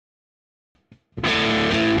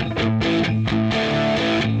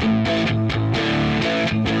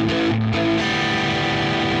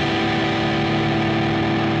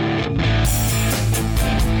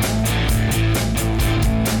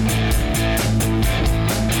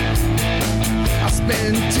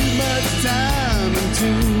Spend too much time and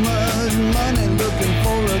too much money looking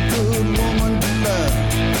for a good woman to love.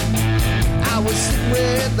 I was sitting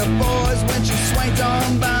with the boys when she swanked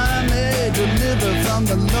on by me, delivered from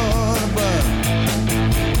the Lord above.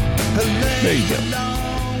 There you go.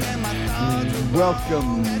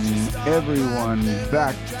 Welcome everyone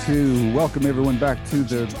back to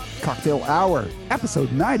the Cocktail Hour,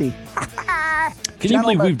 episode 90. Can you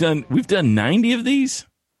believe we've done 90 of these?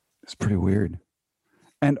 It's pretty weird.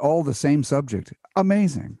 And all the same subject.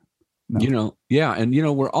 Amazing. No.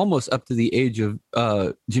 And we're almost up to the age of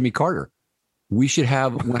Jimmy Carter. We should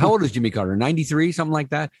have, how old is Jimmy Carter? 93, something like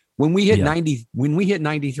that. When we hit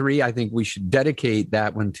 93, I think we should dedicate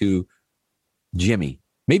that one to Jimmy.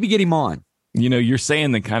 Maybe get him on. You're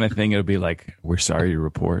saying the kind of thing it'll be like, we're sorry to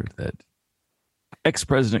report that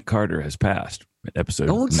ex-President Carter has passed. Episode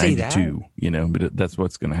Don't 92, but that's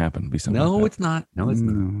what's going to happen. Be something. No, like it's not. No, it's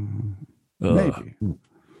not. Maybe.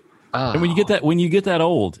 And when you get that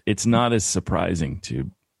old, it's not as surprising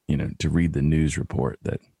to read the news report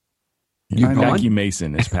that Jackie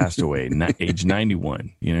Mason has passed away at age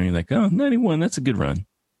 91. You're like, oh, 91, that's a good run.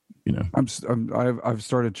 I've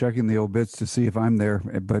started checking the obits to see if I'm there,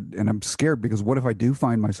 and I'm scared because what if I do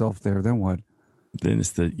find myself there? Then what? Then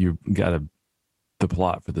it's you got the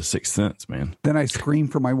plot for The Sixth Sense, man. Then I scream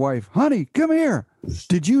for my wife, honey, come here.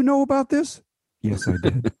 Did you know about this? Yes, I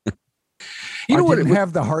did. I didn't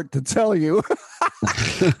have the heart to tell you.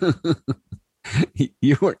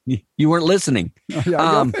 You weren't listening.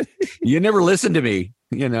 You never listened to me.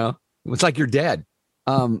 It's like you're dead.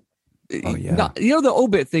 The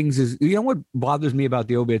obit things is, what bothers me about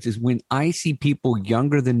the obits is when I see people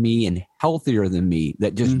younger than me and healthier than me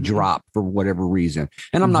that just drop for whatever reason.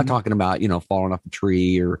 And I'm not talking about, falling off a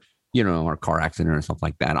tree or a car accident or something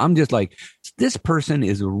like that. I'm just like, this person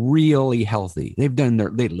is really healthy. They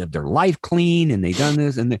lived their life clean and they done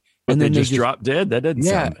this and then they just dropped dead. That doesn't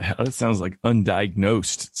sound, that sounds like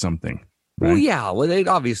undiagnosed something. Right? Well, it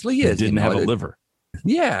obviously is. They didn't have a liver.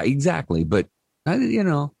 Yeah, exactly. But I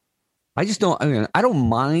just don't. I don't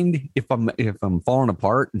mind if I'm falling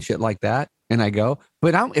apart and shit like that, and I go.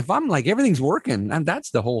 But if I'm like everything's working, and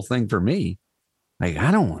that's the whole thing for me. Like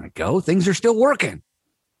I don't want to go. Things are still working.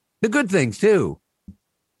 The good things too.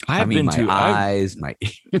 My eyes,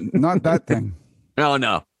 not that thing. Oh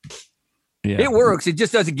no. Yeah. It works. It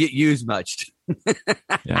just doesn't get used much.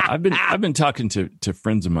 Yeah, I've been talking to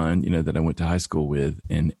friends of mine, that I went to high school with,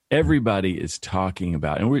 and everybody is talking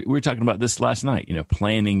about, and we were talking about this last night,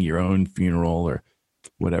 planning your own funeral or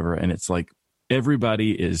whatever, and it's like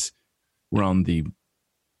we're on the,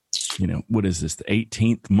 what is this, the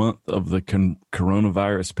 18th month of the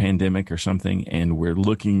coronavirus pandemic or something, and we're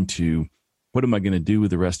looking to, what am I going to do with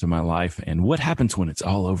the rest of my life, and what happens when it's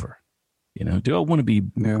all over? Do I want to be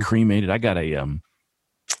cremated? I got an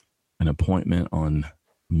appointment on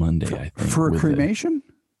Monday, I think. For a cremation?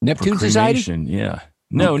 Neptune Society? Yeah.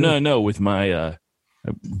 No. With my,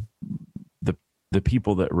 the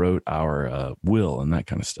people that wrote our will and that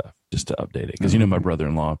kind of stuff, just to update it. Because, my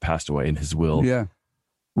brother-in-law passed away and his will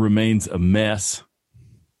remains a mess.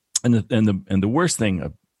 And the worst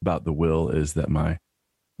thing about the will is that my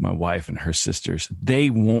wife and her sisters, they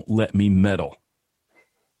won't let me meddle.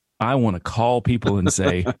 I want to call people and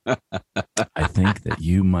say, I think that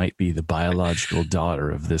you might be the biological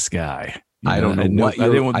daughter of this guy. I don't know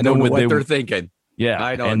what they're thinking. Yeah.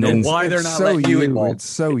 I don't know why they're not letting you involved. It's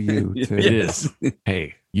so you, too. It is.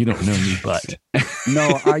 Hey, you don't know me, but.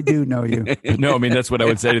 No, I do know you. No, that's what I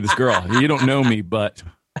would say to this girl. You don't know me, but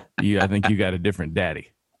I think you got a different daddy.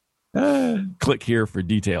 Click here for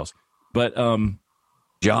details. But John,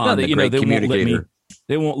 the great communicator.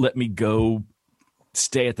 They won't let me go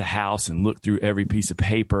stay at the house and look through every piece of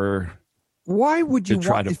paper. Why would you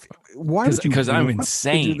try to? Because I'm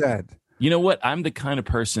insane. Do that? You know what? I'm the kind of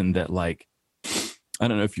person that, like, I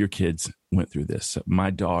don't know if your kids went through this. My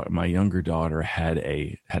younger daughter had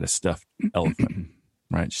a stuffed elephant.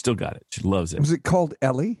 Right, she still got it. She loves it. Was it called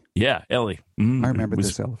Ellie? Yeah, Ellie. I remember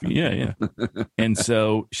this elephant. Yeah. And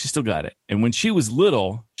so she still got it. And when she was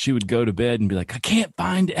little, she would go to bed and be like, I can't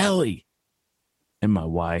find Ellie. And my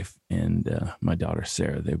wife and my daughter,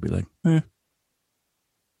 Sarah, they'd be like,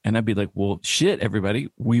 And I'd be like, well, shit,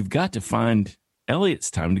 everybody, we've got to find Ellie.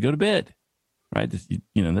 It's time to go to bed. Right.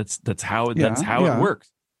 That's how it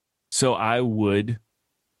works. So I would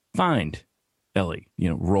find Ellie,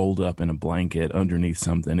 rolled up in a blanket underneath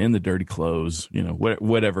something in the dirty clothes,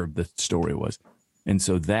 whatever the story was. And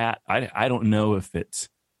so that I don't know if it's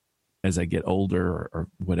as I get older or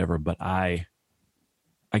whatever, but I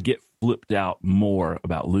get flipped out more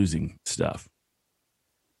about losing stuff.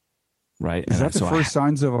 Right. Is that the first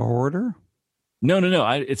signs of a hoarder? No.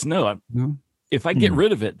 If I get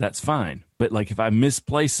rid of it, that's fine. But like if I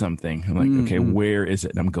misplace something, I'm like, okay, where is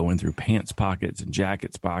it? And I'm going through pants pockets and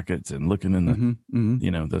jackets pockets and looking in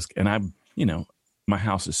the, those. And my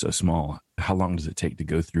house is so small. How long does it take to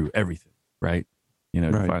go through everything? Right.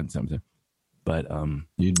 To find something. But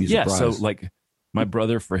you'd be surprised. So like my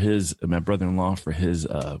brother-in-law for his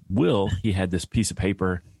will, he had this piece of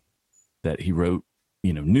paper that he wrote,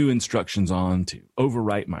 new instructions on to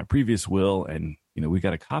overwrite my previous will, and we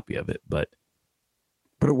got a copy of it, but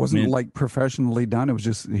it wasn't like professionally done. It was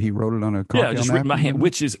just he wrote it on a copy. Yeah, just written by hand,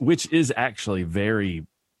 which is actually very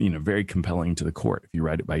very compelling to the court if you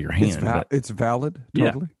write it by your hand. It's valid.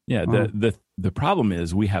 Totally. Yeah. The problem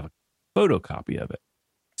is we have a photocopy of it,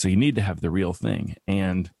 so you need to have the real thing.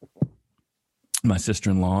 And my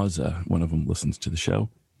sister-in-laws, one of them listens to the show.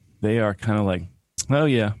 They are kind of like, oh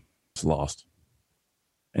yeah, it's lost.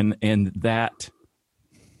 And that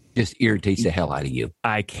just irritates the hell out of you.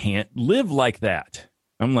 I can't live like that.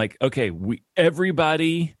 I'm like, okay, we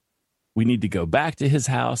need to go back to his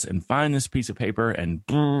house and find this piece of paper, and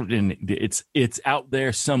it's out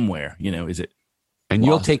there somewhere. Is it? And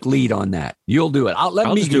you'll take lead on that. You'll do it.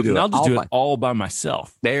 I'll just do it all by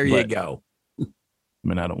myself. There you go. I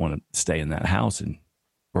mean, I don't want to stay in that house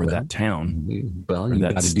or that town or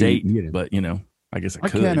that state, but I guess I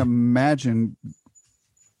could. I can't imagine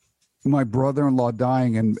my brother-in-law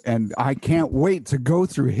dying, and I can't wait to go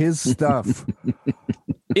through his stuff.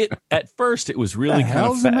 At first it was really kind of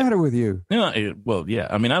what's the matter with you? Well, yeah.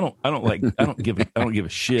 I mean, I don't give a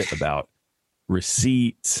shit about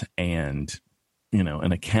receipts and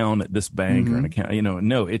an account at this bank or an account.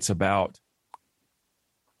 No, it's about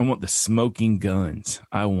I want the smoking guns.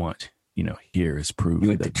 I want here is proof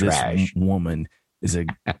that this woman is a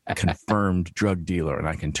confirmed drug dealer, and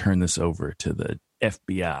I can turn this over to the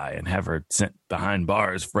FBI and have her sent behind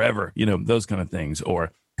bars forever, those kind of things.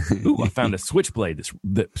 Or, ooh, I found a switchblade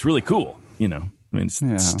that's really cool, I mean,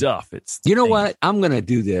 it's stuff. It's what? I'm going to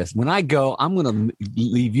do this. When I go, I'm going to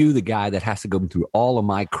leave you the guy that has to go through all of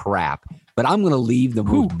my crap, but I'm going to leave the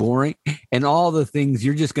most boring and all the things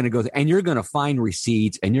you're just going to go through, and you're going to find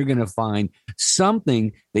receipts, and you're going to find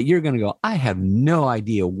something that you're going to go, I have no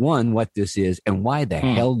idea, one, what this is, and why the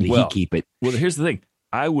hell did he keep it? Well, here's the thing.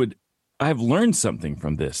 I've learned something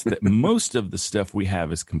from this, that most of the stuff we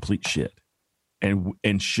have is complete shit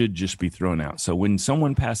and should just be thrown out. So when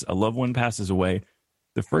a loved one passes away,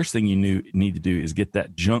 the first thing you need to do is get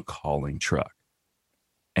that junk hauling truck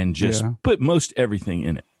and just put most everything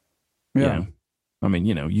in it. Yeah. I mean,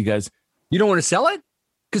 you guys. You don't want to sell it?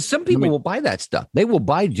 Because some people will buy that stuff. They will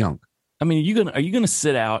buy junk. I mean, are you gonna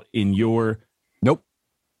sit out in your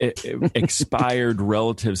expired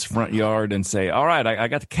relative's front yard and say, all right, I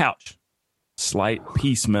got the couch, slight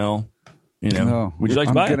pea smell, No, would you like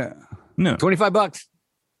to buy it? No, $25.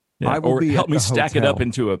 Yeah. Or help me stack it up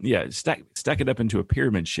into stack it up into a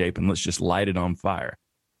pyramid shape, and let's just light it on fire.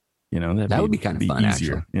 That would be kind of fun,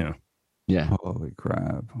 easier. Actually. Yeah. Holy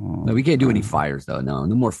crap! No, we can't do any fires though. No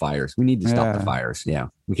more fires. We need to stop the fires. Yeah,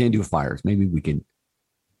 we can't do fires. Maybe we can.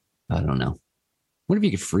 I don't know. What if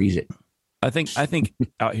you could freeze it? I think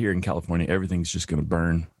out here in California, everything's just going to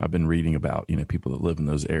burn. I've been reading about people that live in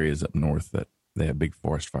those areas up north that they have big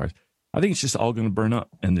forest fires. I think it's just all going to burn up,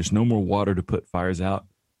 and there's no more water to put fires out.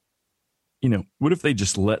 What if they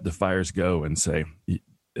just let the fires go and say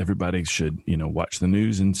everybody should, watch the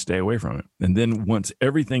news and stay away from it? And then once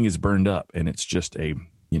everything is burned up and it's just a,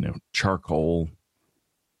 charcoal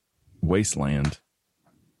wasteland,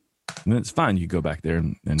 then it's fine. You go back there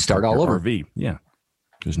and start all over. RV. Yeah.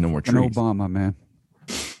 There's no more trees. And Obama, man.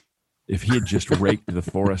 If he had just raked the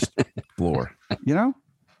forest floor. Yeah.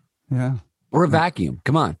 Or a vacuum.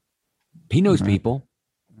 Come on. He knows people.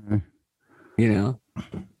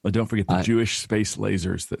 But don't forget the Jewish space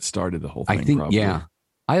lasers that started the whole thing. I think, probably. yeah.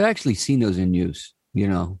 I've actually seen those in use,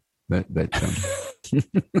 but the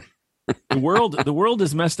world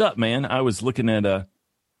is messed up, man. I was looking at the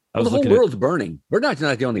whole world's burning. We're not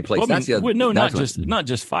the only place. Well, not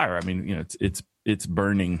just fire. I mean, it's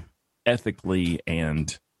burning ethically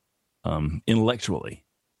and intellectually.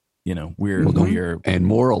 We're and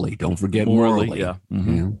morally. Don't forget morally. Yeah.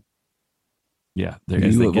 Mm-hmm. Yeah.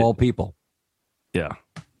 You of all people. Yeah.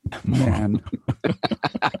 Man.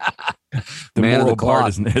 The man moral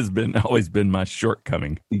part has always been my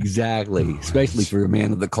shortcoming. Exactly. Especially for a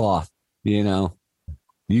man of the cloth. You know,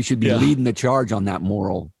 you should be leading the charge on that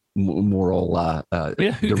moral. Who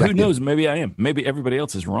knows? Maybe I am. Maybe everybody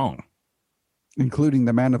else is wrong, including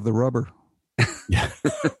the man of the rubber. Yeah.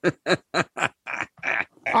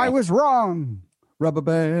 I was wrong. Rubber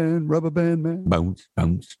band man. Bounce,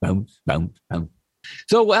 bounce, bounce, bounce, bounce.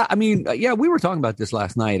 So, I mean, we were talking about this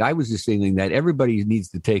last night. I was just feeling that everybody needs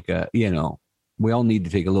to take we all need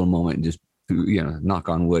to take a little moment and just, knock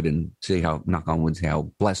on wood and say how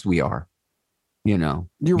blessed we are. You know,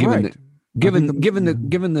 you're right. Given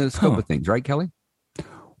the scope of things, right, Kelly?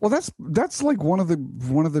 Well, that's like one of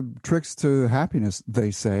the tricks to happiness. They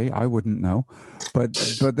say, I wouldn't know, but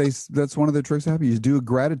that's one of the tricks to happiness. You do a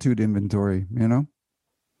gratitude inventory.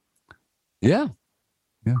 Yeah.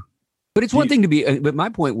 But it's one thing to be. But my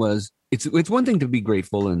point was, it's one thing to be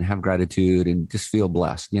grateful and have gratitude and just feel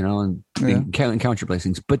blessed, and count your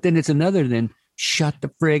blessings. But then it's another. Then shut the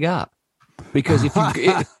frig up, because if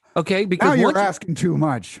you. Okay, because now you're asking too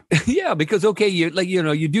much. Yeah, because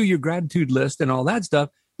you do your gratitude list and all that stuff.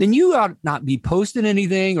 Then you ought not be posting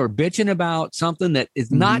anything or bitching about something that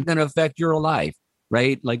is not going to affect your life,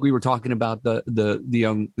 right? Like we were talking about the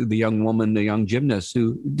young woman, the young gymnast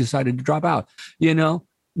who decided to drop out.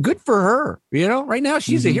 Good for her. Right now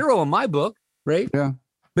she's a hero in my book, right? Yeah.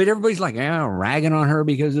 But everybody's like, ragging on her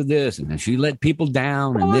because of this, and then she let people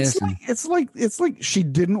down, and this. It's like she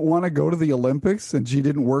didn't want to go to the Olympics, and she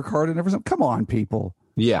didn't work hard and everything. Come on, people.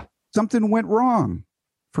 Yeah, something went wrong.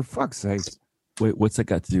 For fuck's sake. Wait, what's that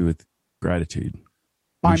got to do with gratitude?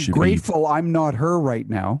 I'm grateful I'm not her right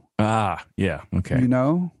now. Yeah, okay.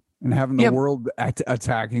 And having the world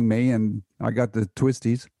attacking me, and I got the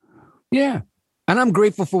twisties. Yeah, and I'm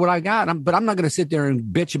grateful for what I got. But I'm not going to sit there and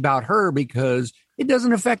bitch about her because it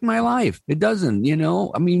doesn't affect my life. It doesn't,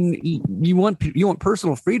 I mean, you want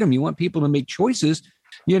personal freedom. You want people to make choices.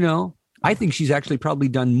 I think she's actually probably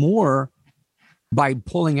done more by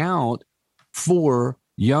pulling out for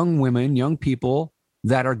young women, young people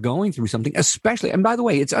that are going through something, especially. And by the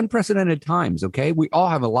way, it's unprecedented times. Okay. We all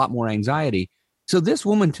have a lot more anxiety. So this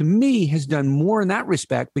woman, to me, has done more in that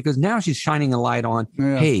respect, because now she's shining a light on,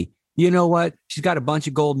 hey, you know what? She's got a bunch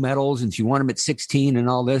of gold medals and she won them at 16 and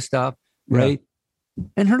all this stuff. Right. Yeah.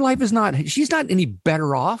 And her life is she's not any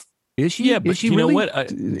better off, is she? Yeah, but she you really? know what?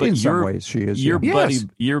 But in some ways she is.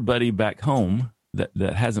 Your buddy back home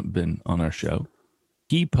that hasn't been on our show,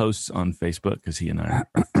 he posts on Facebook, because he and I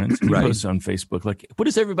are friends. He posts on Facebook, like, what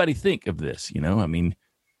does everybody think of this? I mean,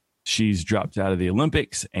 she's dropped out of the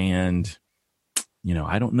Olympics, and,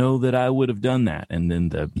 I don't know that I would have done that. And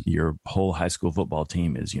then your whole high school football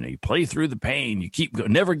team is, you play through the pain, you keep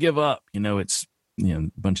going, never give up. It's,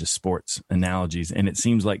 a bunch of sports analogies. And it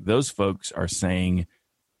seems like those folks are saying,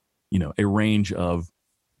 a range of,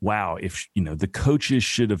 wow, if, the coaches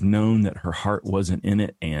should have known that her heart wasn't in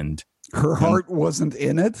it, and her heart wasn't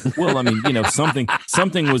in it. Well, I mean,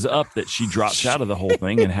 something was up that she dropped out of the whole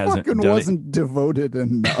thing and hasn't done wasn't devoted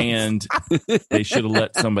enough. And they should have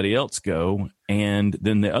let somebody else go. And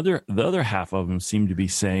then the other half of them seem to be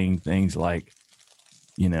saying things like,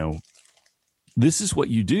 this is what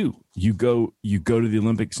you do. You go to the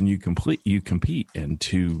Olympics and you compete. And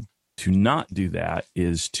to not do that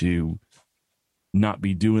is to not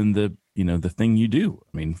be doing the thing you do.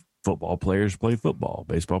 I mean, football players play football,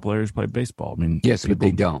 baseball players play baseball. I mean, yes, but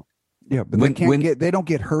they don't. Yeah, but they don't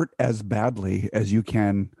get hurt as badly as you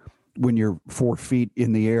can when you're 4 feet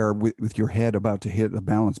in the air with your head about to hit a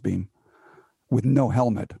balance beam with no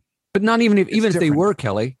helmet. But not even if they were,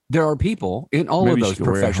 Kelly, there are people in all of those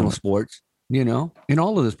professional sports, in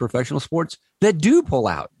all of those professional sports that do pull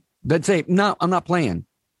out, that say, no, I'm not playing,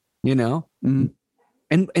 Mm-hmm.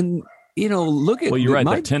 And look at. Well, you're right.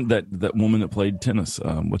 That woman that played tennis,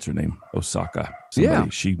 what's her name? Osaka.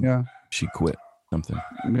 She quit something.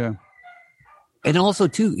 Yeah. And also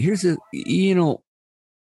too, here's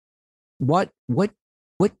what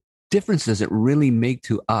difference does it really make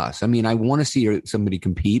to us? I mean, I want to see somebody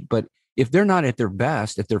compete, but if they're not at their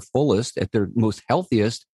best, at their fullest, at their most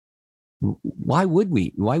healthiest, why would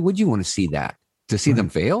we? Why would you want to see that? To see them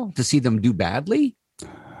fail? To see them do badly?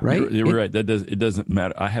 Right? You're right. It doesn't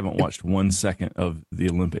matter. I haven't watched 1 second of the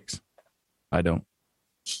Olympics. I don't.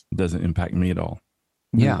 It doesn't impact me at all.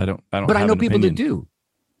 Yeah. I don't. But I know people that do.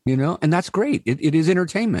 And that's great. It is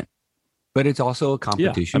entertainment, but it's also a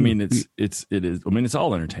competition. Yeah. I mean, it is. I mean, it's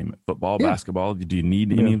all entertainment. Football, basketball. Do you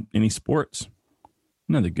need any sports?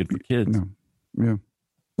 No, they're good for kids. No. Yeah.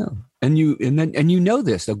 No. And you know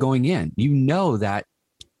this though, going in, that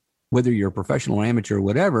whether you're a professional or amateur or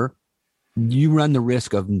whatever, you run the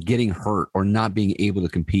risk of getting hurt or not being able to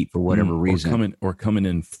compete for whatever reason, or coming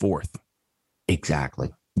in fourth.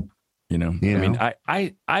 Exactly. I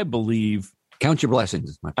mean, I believe. Count your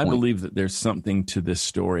blessings. Is my point. I believe that there's something to this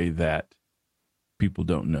story that people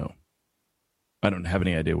don't know. I don't have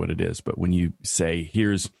any idea what it is, but when you say,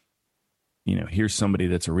 here's somebody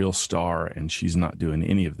that's a real star and she's not doing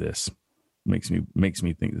any of this, makes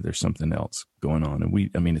me think that there's something else going on.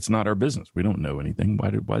 And it's not our business. We don't know anything. Why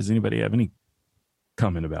does anybody have any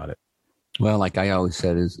comment about it? Well, like I always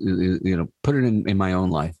said, is put it in my own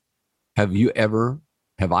life. Have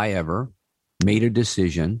I ever made a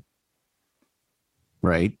decision,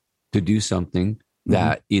 right, to do something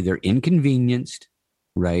that either inconvenienced,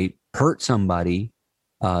 right, hurt somebody,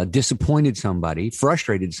 disappointed somebody,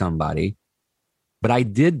 frustrated somebody, but I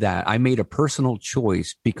did that. I made a personal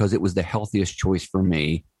choice because it was the healthiest choice for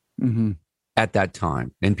me at that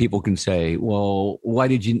time. And people can say, well, why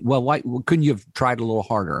couldn't you have tried a little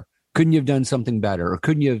harder? Couldn't you have done something better? Or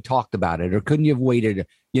couldn't you have talked about it? Or couldn't you have waited,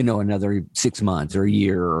 another 6 months or a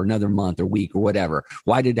year or another month or week or whatever?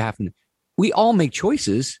 Why did it happen? We all make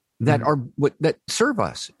choices that are that serve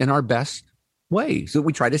us in our best way. So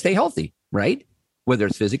we try to stay healthy, right? Whether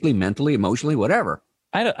it's physically, mentally, emotionally, whatever.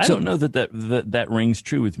 I don't know that rings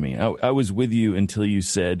true with me. I was with you until you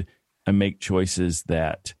said I make choices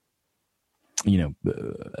that,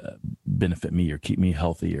 benefit me or keep me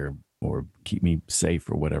healthy or keep me safe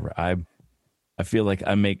or whatever. I feel like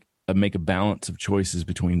I make a balance of choices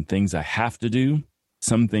between things I have to do,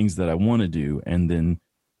 some things that I want to do, and then,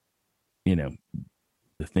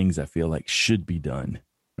 the things I feel like should be done.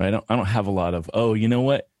 Right? I don't have a lot of, oh, you know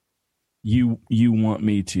what? You want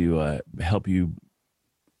me to help you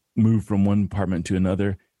move from one apartment to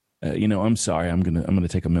another. I'm sorry. I'm gonna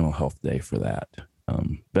take a mental health day for that.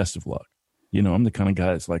 Best of luck. I'm the kind of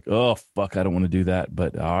guy that's like, oh fuck, I don't want to do that,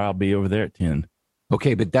 but I'll be over there at 10.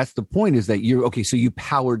 Okay, but that's the point, is that you're okay. So you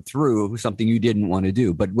powered through something you didn't want to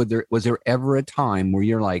do, but was there ever a time where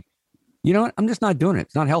you're like, you know what? I'm just not doing it.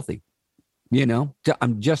 It's not healthy.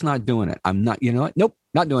 I'm just not doing it. I'm not. You know what? Nope,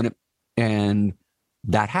 not doing it. And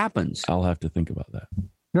that happens. I'll have to think about that.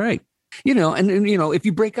 Right. And if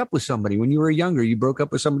you break up with somebody when you were younger, you broke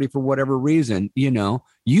up with somebody for whatever reason,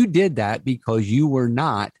 you did that because you were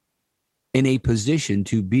not in a position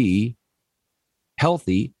to be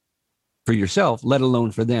healthy for yourself, let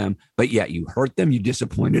alone for them. But yet you hurt them, you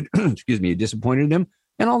disappointed, you disappointed them,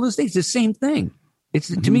 and all those things. The same thing.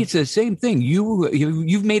 To me, it's the same thing.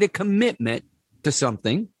 You've made a commitment to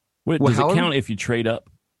something. Wait, does it count if you trade up?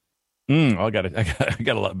 I got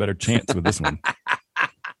a lot better chance with this one.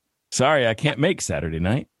 Sorry, I can't make Saturday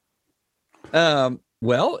night.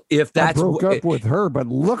 Well, if that's I broke up with her, but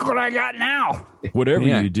look what I got now. Whatever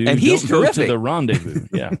you do, and he's don't terrific. Go to the rendezvous.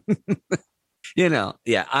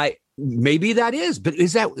 Yeah. Maybe that is, but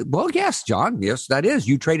is that, well, yes, John, yes, that is.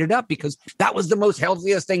 You traded up because that was the most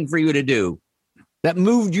healthiest thing for you to do. That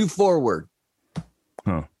moved you forward.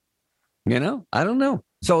 Huh. I don't know.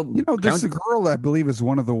 So, this girl, I believe, is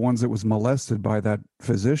one of the ones that was molested by that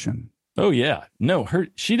physician. Oh yeah. No,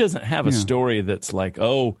 she doesn't have a story that's like,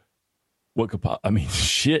 oh, what could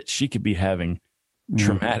shit, she could be having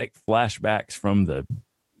traumatic flashbacks from the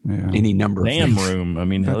any number of damn things. Room.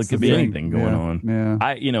 It could be anything going on. Yeah.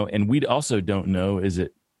 And we also don't know, is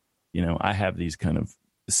it, I have these kind of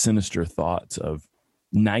sinister thoughts of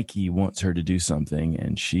Nike wants her to do something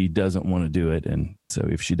and she doesn't want to do it. And so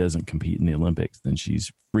if she doesn't compete in the Olympics, then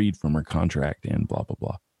she's freed from her contract and blah, blah,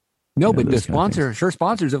 blah. No, but the her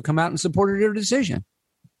sponsors have come out and supported her decision.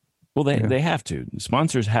 Well, they have to.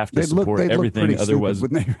 Sponsors have to support everything. Otherwise,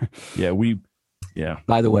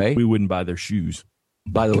 By the way, we wouldn't buy their shoes.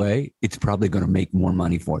 By the way, it's probably going to make more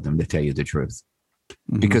money for them, to tell you the truth,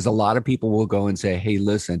 because a lot of people will go and say, "Hey,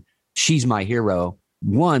 listen, she's my hero."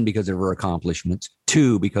 1, because of her accomplishments.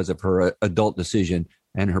 2, because of her adult decision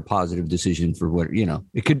and her positive decision for what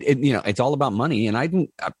it could. It's all about money. And if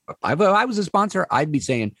I was a sponsor, I'd be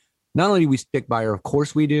saying, not only do we stick by her, of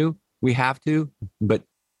course we do, we have to, but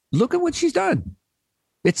look at what she's done.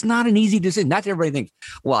 It's not an easy decision. That's everybody thinks,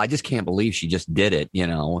 well, I just can't believe she just did it.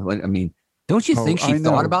 Don't you think she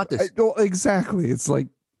thought about this? Exactly. It's like,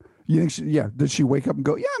 you think did she wake up and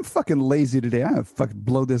go, yeah, I'm fucking lazy today. I'm fucking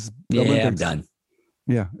blow this. Olympics. I'm done.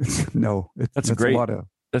 Yeah. No, that's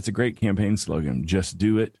a great campaign slogan. Just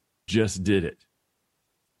do it. Just did it.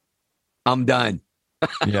 I'm done.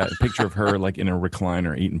 Yeah. A picture of her like in a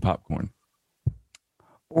recliner eating popcorn.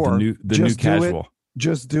 Or the new casual.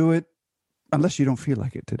 Just do it. Unless you don't feel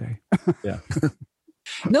like it today. Yeah.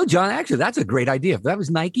 No, John, actually, that's a great idea. If that was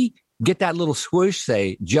Nike, get that little swoosh,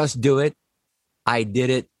 say, just do it. I did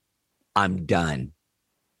it. I'm done.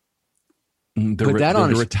 The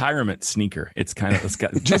retirement sneaker. It's kind of,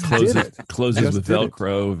 closes with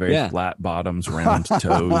Velcro, very flat bottoms, round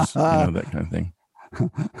toes, that kind of thing.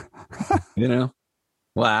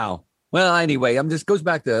 Wow. Well, anyway, goes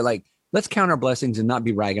back to like, let's count our blessings and not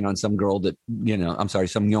be ragging on some girl that,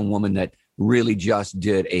 some young woman that really just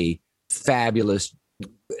did a fabulous,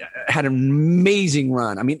 had an amazing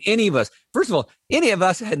run. I mean, any of us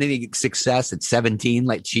had any success at 17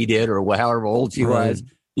 like she did or however old she was.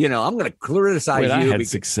 I'm going to criticize you. I had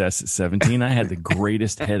success at 17. I had the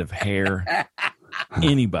greatest head of hair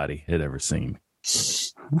anybody had ever seen.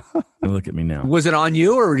 Look at me now. Was it on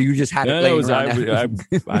you, or you just had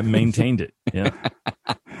it? I maintained it. Yeah.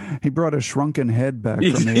 He brought a shrunken head back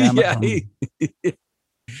from the Amazon.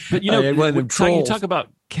 But you talk about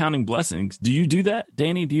counting blessings. Do you do that,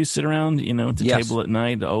 Danny? Do you sit around, at the table at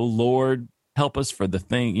night? Oh Lord, help us for the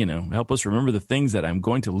thing. Help us remember the things that I'm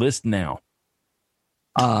going to list now.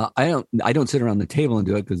 I don't sit around the table and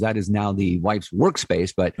do it because that is now the wife's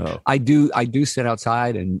workspace, but I do sit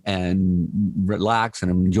outside and relax,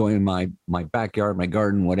 and I'm enjoying my backyard, my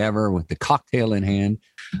garden, whatever, with the cocktail in hand.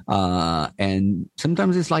 And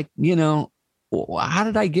sometimes it's like, how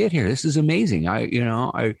did I get here? This is amazing.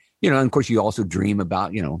 And of course you also dream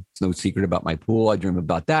about, it's no secret about my pool. I dream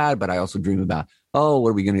about that, but I also dream about, what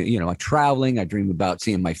are we going to, traveling. I dream about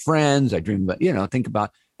seeing my friends. I dream about, think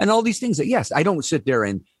about, and all these things that, yes, I don't sit there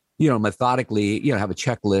and, methodically, have a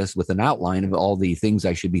checklist with an outline of all the things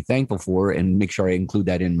I should be thankful for and make sure I include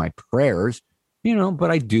that in my prayers, but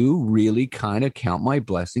I do really kind of count my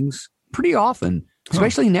blessings pretty often,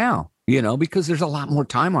 especially now, because there's a lot more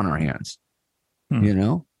time on our hands,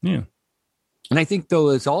 Yeah. And I think, though,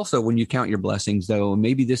 it's also when you count your blessings, though,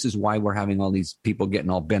 maybe this is why we're having all these people getting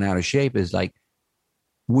all bent out of shape, is like,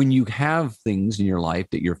 when you have things in your life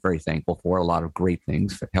that you're very thankful for, a lot of great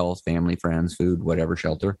things, health, family, friends, food, whatever,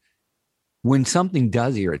 shelter, when something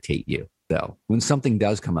does irritate you, though, when something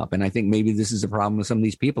does come up, and I think maybe this is a problem with some of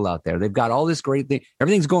these people out there, they've got all this great thing,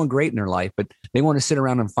 everything's going great in their life, but they want to sit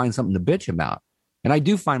around and find something to bitch about. And I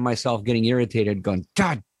do find myself getting irritated going,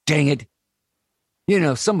 God dang it,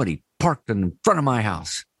 somebody parked in front of my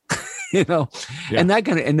house. And that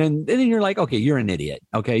kind of, and then you're like, okay, you're an idiot.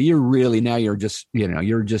 Okay. You're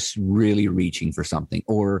just really reaching for something,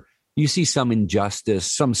 or you see some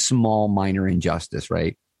injustice, some small minor injustice,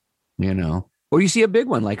 right? Or you see a big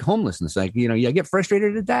one like homelessness, like, you get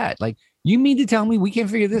frustrated at that. Like, you mean to tell me we can't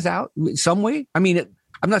figure this out some way? I mean,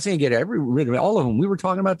 I'm not saying get rid of all of them. We were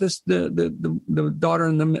talking about this, the daughter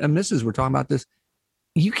and the missus were talking about this.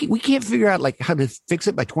 We can't figure out like how to fix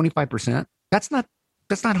it by 25%. That's not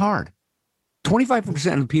hard.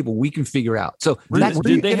 25% of the people we can figure out. So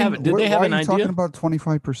did they have an idea? Talking about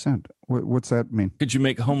 25%. What's that mean? Could you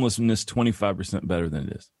make homelessness 25% better than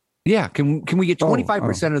it is? Yeah. Can we get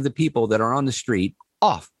 25% of the people that are on the street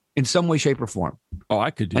off in some way, shape, or form? Oh,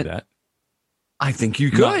 I could do that. I think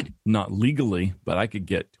you could. Not legally, but I could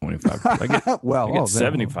get 25%. I get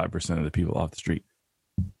 75% of the people off the street.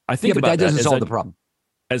 I think but that doesn't solve the problem.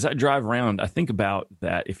 As I drive around, I think about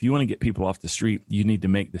that. If you want to get people off the street, you need to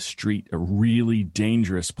make the street a really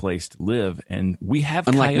dangerous place to live. And we have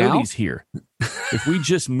coyotes here. If we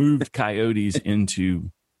just moved coyotes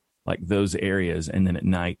into like those areas and then at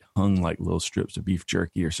night hung like little strips of beef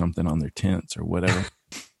jerky or something on their tents or whatever,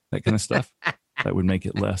 that kind of stuff, that would make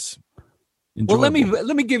it less enjoyable. Well,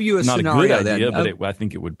 let me give you a scenario. Not a good idea, but I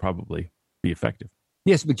think it would probably be effective.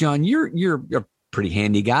 Yes, but John, you're pretty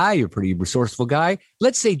handy guy. You're a pretty resourceful guy.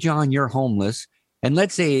 Let's say, John, you're homeless. And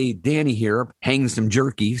let's say Danny here hangs some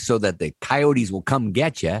jerky so that the coyotes will come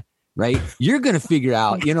get you, right? You're going to figure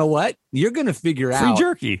out, you know what? You're going to figure out. Free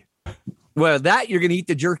jerky. Well, you're going to eat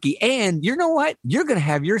the jerky. And you know what? You're going to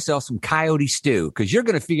have yourself some coyote stew because you're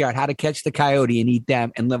going to figure out how to catch the coyote and eat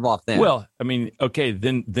them and live off them. Well, I mean, okay,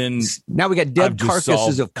 then now we got dead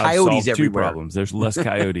carcasses of coyotes everywhere. Two problems. There's less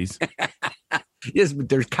coyotes. Yes, but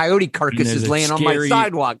there's coyote carcasses laying on my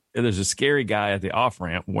sidewalk. There's a scary guy at the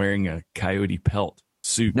off-ramp wearing a coyote pelt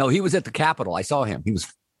suit. No, he was at the Capitol. I saw him.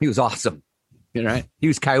 He was awesome. You know, right? He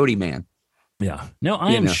was Coyote Man. Yeah. No,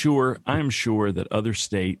 I am sure that other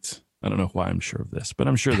states, I don't know why I'm sure of this, but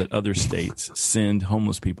I'm sure that other states send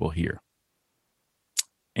homeless people here.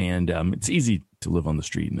 And it's easy to live on the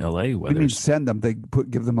street in LA. What do you mean send them? They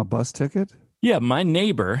give them a bus ticket? Yeah, my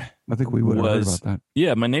neighbor. I think we would have heard about that.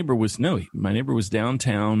 Yeah, my neighbor was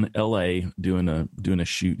downtown LA doing a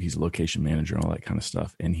shoot. He's a location manager and all that kind of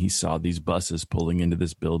stuff. And he saw these buses pulling into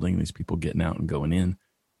this building, these people getting out and going in.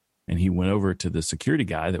 And he went over to the security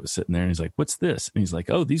guy that was sitting there and he's like, "What's this?" And he's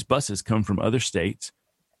like, "Oh, these buses come from other states.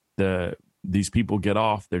 These people get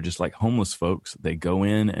off. They're just like homeless folks. They go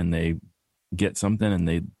in and they get something and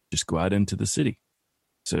they just go out into the city.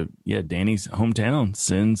 So yeah, Danny's hometown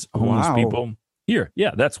sends homeless people here.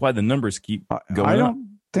 Yeah, that's why the numbers keep going up. I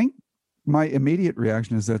don't think my immediate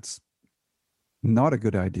reaction is that's not a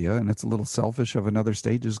good idea, and it's a little selfish of another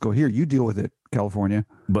state. Just go here, you deal with it, California.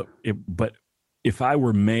 But if I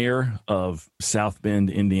were mayor of South Bend,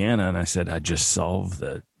 Indiana, and I said I just solved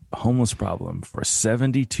the homeless problem for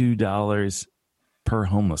 $72 per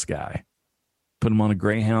homeless guy, put him on a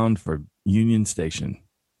Greyhound for Union Station.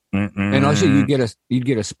 And also you'd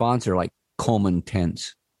get a sponsor like Coleman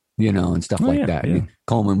Tents, and stuff like that. Yeah.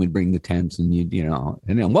 Coleman would bring the tents, and and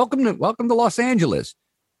then welcome to Los Angeles.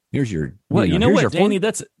 Here's your you know what, Danny,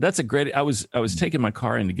 that's a great. I was taking my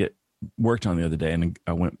car in to get worked on the other day, and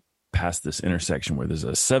I went past this intersection where there's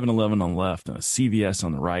a 7-Eleven on the left and a CVS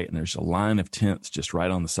on the right, and there's a line of tents just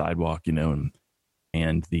right on the sidewalk,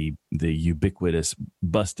 and the ubiquitous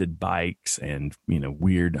busted bikes and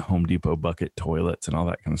weird Home Depot bucket toilets and all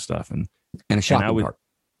that kind of stuff, and a shopping cart.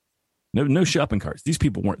 No shopping carts. These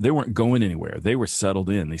people weren't going anywhere. They were settled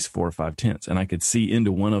in these 4 or 5 tents, and I could see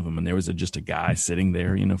into one of them, and there was just a guy sitting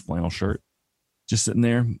there, flannel shirt, just sitting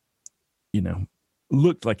there,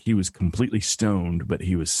 looked like he was completely stoned, but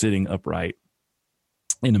he was sitting upright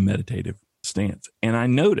in a meditative stance. And I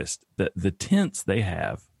noticed that the tents they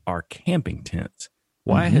have are camping tents.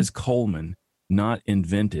 Why has Coleman not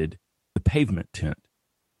invented the pavement tent?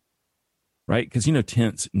 Right? Because,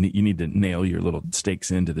 tents, you need to nail your little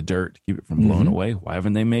stakes into the dirt to keep it from blowing away. Why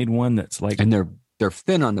haven't they made one that's like... And they're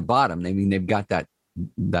thin on the bottom. I mean, they've got the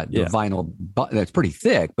vinyl that's pretty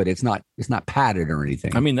thick, but it's not padded or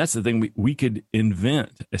anything. I mean, that's the thing. We could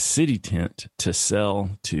invent a city tent to sell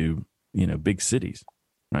to, big cities,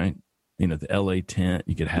 right? The LA tent,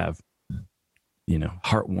 you could have,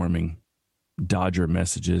 heartwarming Dodger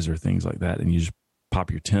messages or things like that. And you just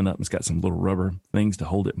pop your tent up and it's got some little rubber things to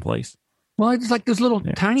hold it in place. Well, it's like those little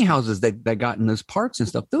tiny houses that got in those parks and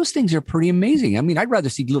stuff. Those things are pretty amazing. I mean, I'd rather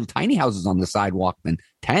see little tiny houses on the sidewalk than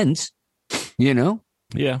tents,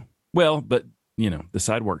 Yeah. Well, but, the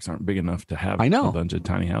sidewalks aren't big enough to have a bunch of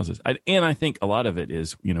tiny houses. And I think a lot of it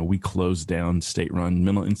is, we closed down state-run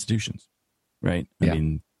mental institutions, right? I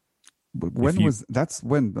mean. That's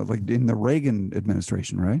when, like in the Reagan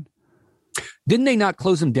administration, right? Didn't they not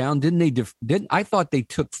close them down? Didn't they? I thought they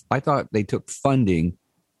took funding.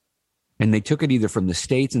 And they took it either from the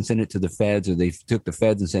states and sent it to the feds, or they took the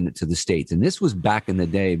feds and sent it to the states. And this was back in the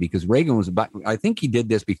day because Reagan was I think he did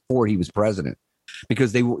this before he was president,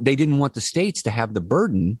 because they didn't want the states to have the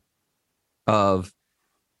burden of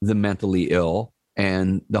the mentally ill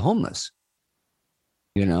and the homeless,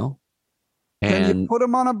 And you put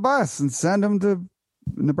them on a bus and send them to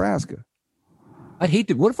Nebraska. I'd hate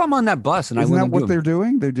to. What if I'm on that bus and Isn't that what they're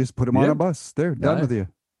doing? They just put them on a bus. They're done with you,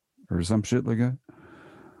 or some shit like that.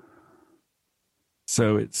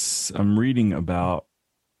 So I'm reading about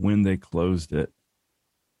when they closed it.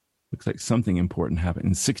 Looks like something important happened.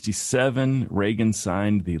 In 1967, Reagan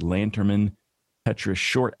signed the Lanterman-Petraeus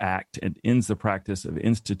Short Act and ends the practice of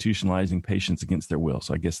institutionalizing patients against their will.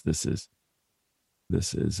 So I guess this is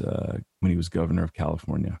when he was governor of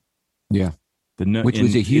California. Yeah. Which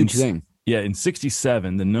was a huge thing. Yeah. In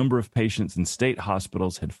 1967, the number of patients in state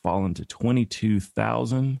hospitals had fallen to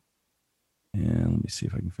 22,000. And let me see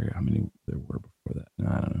if I can figure out how many there were before that. No,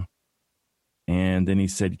 I don't know. And then he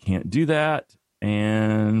said, you can't do that.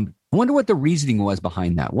 And I wonder what the reasoning was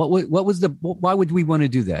behind that. Why would we want to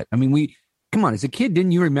do that? I mean, come on, as a kid,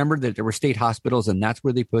 didn't you remember that there were state hospitals and that's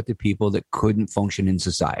where they put the people that couldn't function in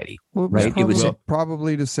society? Well, right. It was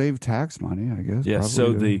probably to save tax money, I guess. Yeah.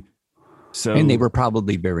 And they were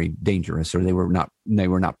probably very dangerous, or they were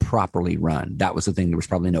not properly run. That was the thing. There was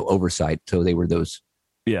probably no oversight. So they were those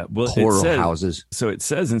horror houses. So it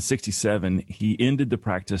says in 1967, he ended the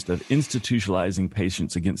practice of institutionalizing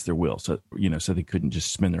patients against their will. So, so they couldn't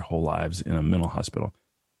just spend their whole lives in a mental hospital.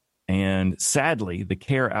 And sadly, the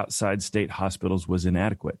care outside state hospitals was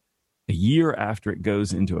inadequate. A year after it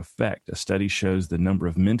goes into effect, a study shows the number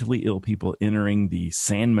of mentally ill people entering the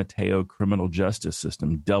San Mateo criminal justice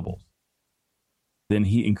system doubles. Then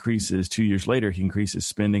 2 years later, he increases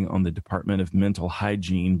spending on the Department of Mental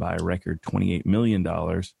Hygiene by a record $28 million.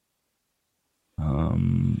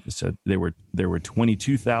 So there were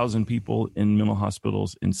 22,000 people in mental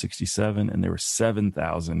hospitals in 1967, and there were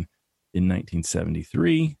 7,000 in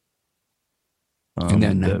 1973. And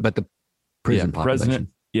then, but the prison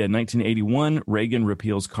population. In 1981, Reagan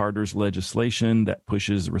repeals Carter's legislation that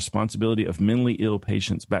pushes the responsibility of mentally ill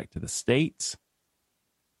patients back to the states.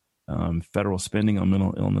 Federal spending on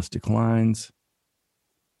mental illness declines.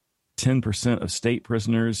 10% of state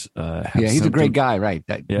prisoners have he's a great guy, right?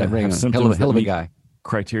 That Reagan, have symptoms hell of a guy.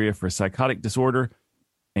 Criteria for a psychotic disorder.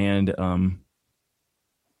 And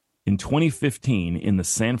in 2015, in the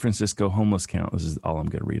San Francisco homeless count, this is all I'm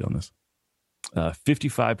going to read on this,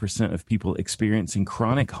 55% of people experiencing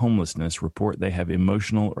chronic homelessness report they have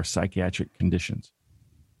emotional or psychiatric conditions.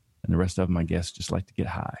 And the rest of them, I guess, just like to get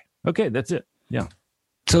high. Okay, that's it. Yeah.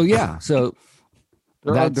 So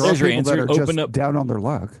there's your answer. Open up down on their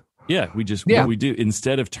luck. Yeah, what we do,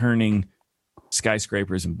 instead of turning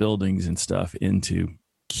skyscrapers and buildings and stuff into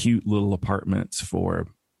cute little apartments for,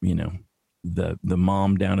 the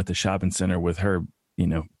mom down at the shopping center with her,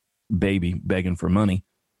 baby begging for money,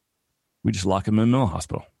 we just lock them in a mental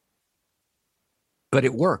hospital. But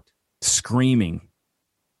it worked. Screaming.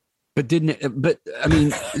 But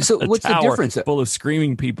so what's the difference? Full of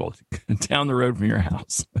screaming people down the road from your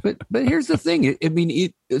house. but here's the thing.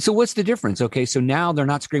 So what's the difference? Okay, so now they're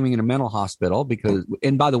not screaming in a mental hospital because,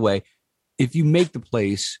 and by the way, if you make the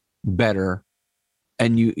place better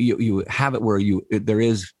and you have it where there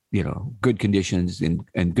is, good conditions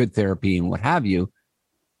and good therapy and what have you,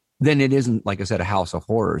 then it isn't, like I said, a house of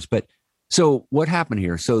horrors. But so what happened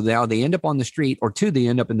here? So now they end up on the street, or two, they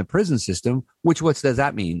end up in the prison system, which what does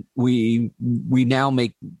that mean? We now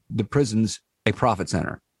make the prisons a profit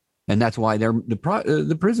center. And that's why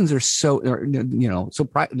the prisons are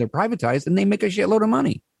they're privatized and they make a shitload of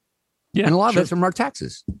money. Yeah. And a lot of it's from our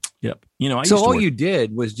taxes. Yep. You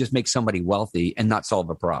did was just make somebody wealthy and not solve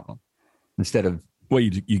a problem instead of. Well,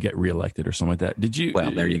 you get reelected or something like that. Did you?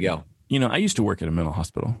 Well, there you go. I used to work at a mental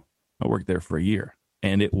hospital. I worked there for a year,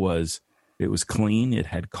 and it was clean. It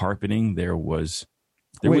had carpeting. Was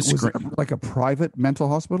it like a private mental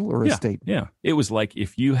hospital or a state? Yeah. It was like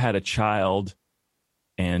if you had a child,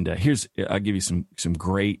 and I'll give you some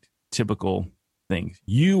great typical things.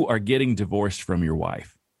 You are getting divorced from your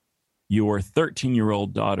wife. Your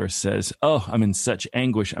 13-year-old daughter says, "Oh, I'm in such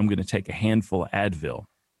anguish. I'm going to take a handful of Advil."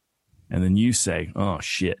 And then you say, "Oh,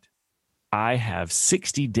 shit. I have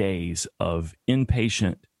 60 days of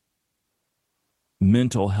inpatient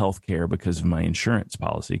mental health care because of my insurance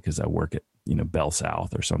policy, because I work at, Bell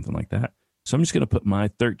South or something like that. So I'm just going to put my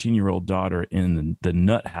 13-year-old daughter in the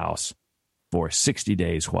nut house for 60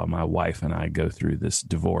 days while my wife and I go through this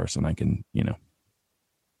divorce, and I can,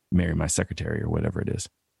 marry my secretary or whatever it is."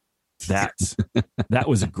 That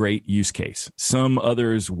was a great use case. Some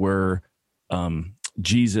others were,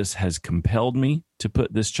 Jesus has compelled me to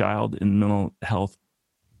put this child in mental health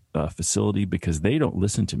facility because they don't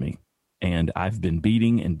listen to me. And I've been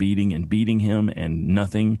beating and beating and beating him, and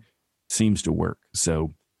nothing seems to work.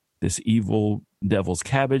 So this evil devil's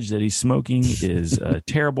cabbage that he's smoking is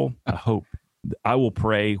terrible. I will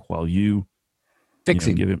pray while you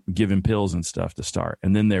give him pills and stuff to start.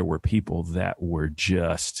 And then there were people that were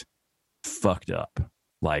just fucked up,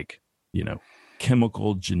 like,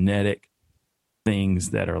 chemical, genetic things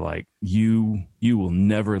that are like, you will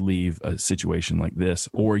never leave a situation like this,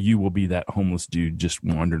 or you will be that homeless dude just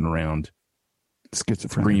wandering around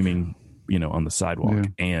screaming, on the sidewalk.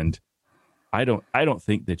 Yeah. And I don't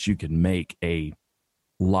think that you can make a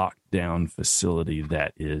lockdown facility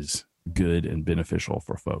that is good and beneficial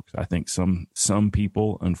for folks. I think some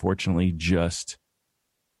people, unfortunately, just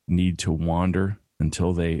need to wander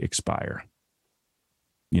until they expire.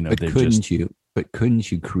 But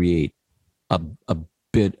couldn't you create a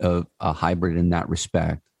bit of a hybrid in that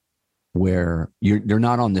respect, where they're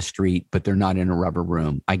not on the street, but they're not in a rubber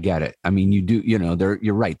room? I get it. I mean, you do,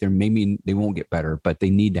 you're right. They won't get better, but they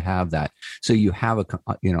need to have that. So you have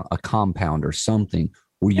a compound or something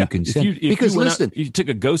where you can send. If you took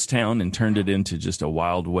a ghost town and turned it into just a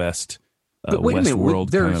Wild West, West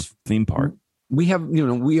World kind of theme park. We have,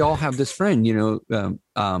 we all have this friend,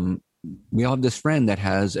 we all have this friend that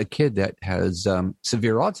has a kid that has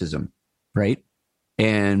severe autism. Right.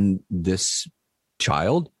 And this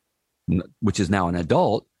child, which is now an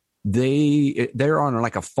adult, they're on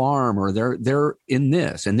like a farm, or they're in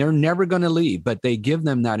this, and they're never going to leave, but they give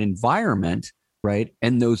them that environment. Right.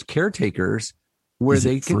 And those caretakers where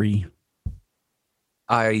they can. Free?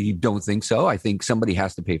 I don't think so. I think somebody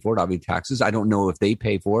has to pay for it. Obviously taxes. I don't know if they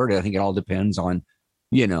pay for it. I think it all depends on,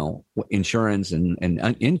 insurance and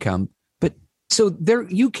income. So there,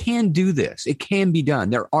 you can do this. It can be done.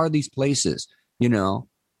 There are these places,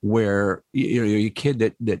 where your kid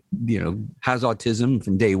that has autism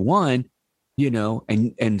from day one,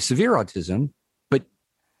 and severe autism, but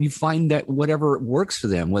you find that whatever works for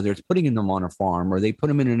them, whether it's putting them on a farm or they put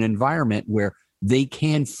them in an environment where they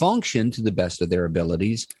can function to the best of their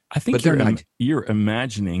abilities. I think you're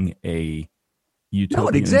imagining a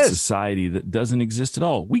utopian society that doesn't exist at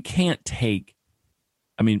all. We can't take.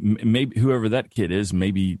 I mean, maybe whoever that kid is,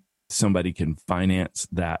 maybe somebody can finance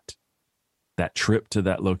that that trip to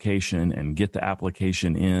that location and get the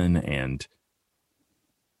application in and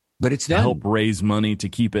but it's done. Help raise money to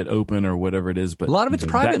keep it open or whatever it is. But a lot of it's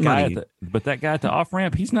private money. But that guy at the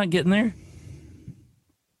off-ramp, he's not getting there.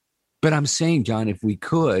 But I'm saying, John, if we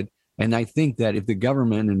could, and I think that if the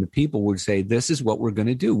government and the people would say, this is what we're going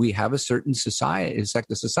to do. We have a certain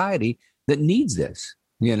sect of society that needs this,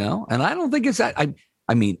 and I don't think it's that.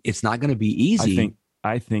 I mean, it's not going to be easy.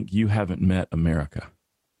 I think you haven't met America.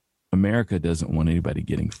 America doesn't want anybody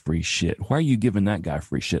getting free shit. Why are you giving that guy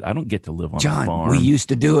free shit? I don't get to live on a farm. We used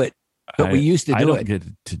to do it, but I don't get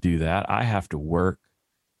to do that. I have to work.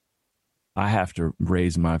 I have to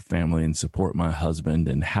raise my family and support my husband.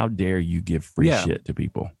 And how dare you give free shit to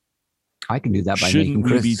people? I can do that by making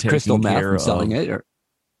crystal meth and selling it, or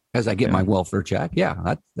as I get my welfare check.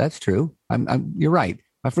 Yeah, that's true. You're right.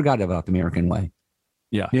 I forgot about the American way.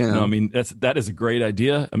 Yeah. No, I mean, that is a great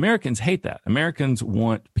idea. Americans hate that. Americans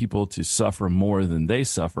want people to suffer more than they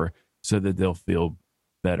suffer so that they'll feel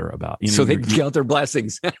better about it. So they can count their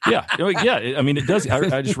blessings. Yeah. I mean, it does.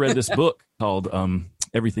 I just read this book called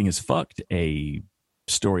Everything is Fucked, a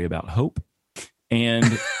story about hope.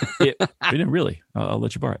 And it didn't really, I'll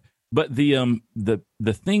let you borrow it. But the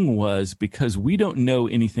thing was, because we don't know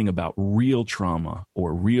anything about real trauma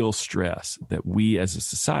or real stress, that we as a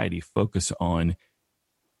society focus on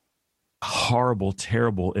horrible,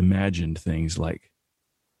 terrible, imagined things like,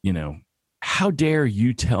 how dare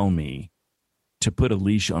you tell me to put a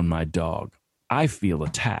leash on my dog? I feel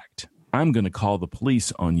attacked. I'm going to call the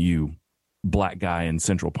police on you, black guy in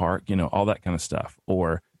Central Park, all that kind of stuff.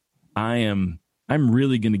 Or I'm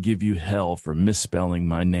really going to give you hell for misspelling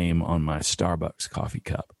my name on my Starbucks coffee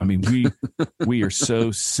cup. I mean, we are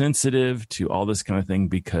so sensitive to all this kind of thing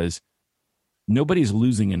because nobody's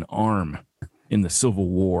losing an arm in the Civil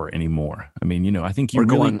War anymore. I mean, I think you're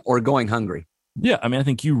going hungry. Yeah. I mean, I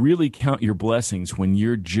think you really count your blessings when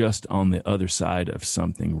you're just on the other side of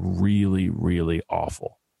something really, really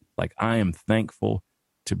awful. Like, I am thankful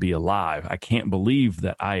to be alive. I can't believe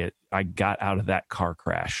that I got out of that car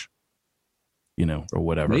crash, or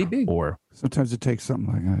whatever. Maybe. Or sometimes it takes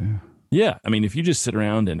something like that. Yeah. I mean, if you just sit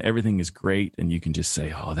around and everything is great and you can just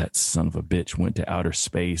say, oh, that son of a bitch went to outer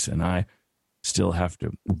space and I still have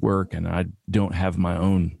to work and I don't have my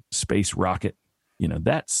own space rocket,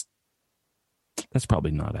 that's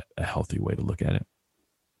probably not a healthy way to look at it.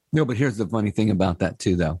 No, but here's the funny thing about that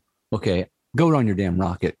too, though. Okay, go on your damn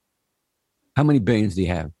rocket. How many billions do you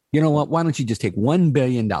have? You know what? Why don't you just take $1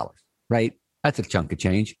 billion, right? That's a chunk of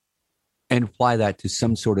change, and apply that to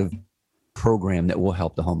some sort of program that will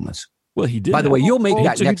help the homeless. Well, he did. By the way, you'll make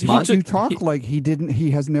that next month. You talk like he didn't.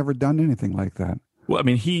 He has never done anything like that. Well, I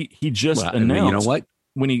mean, he just announced. You know what?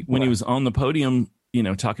 When he was on the podium,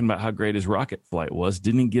 talking about how great his rocket flight was,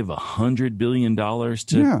 didn't he give $100 billion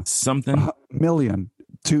to something?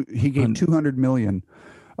 He gave $200 million.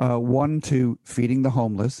 One to feeding the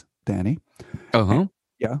homeless, Danny. Uh-huh.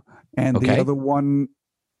 And the other one,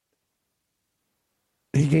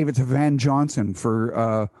 he gave it to Van Johnson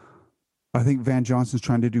for. I think Van Johnson's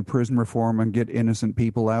trying to do prison reform and get innocent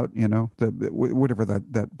people out. Whatever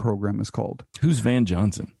that program is called. Who's Van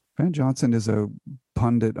Johnson? Van Johnson is a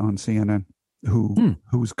pundit on CNN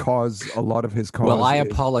whose cause a lot of his cause. Well, I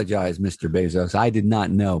apologize, Mr. Bezos. I did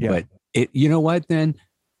not know, but you know what? Then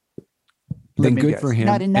good for him.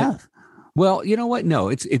 Not enough. Well, you know what? No,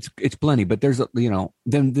 it's plenty, but there's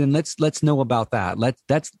then let's know about that.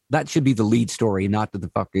 That should be the lead story, not that the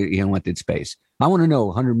fuck went to space. I want to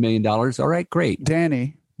know $100 million. All right, great,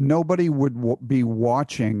 Danny. Nobody would be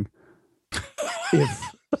watching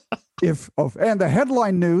if and the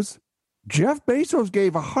headline news: Jeff Bezos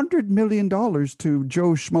gave $100 million to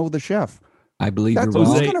Joe Schmo the chef. I believe you're wrong.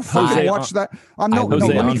 Who's going to fucking watch that?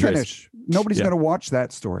 Let me finish. Nobody's going to watch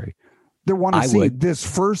that story. They want to see this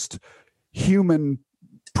first human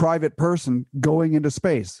private person going into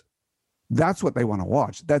space. That's what they want to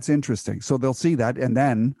watch. That's interesting. So they'll see that, and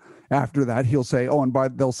then after that, he'll say,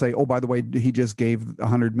 they'll say, by the way, he just gave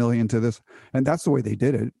 $100 million to this, and that's the way they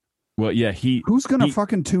did it. Well, yeah, who's going to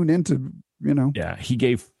fucking tune into, Yeah, he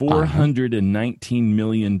gave $419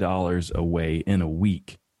 million away in a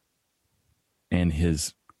week, and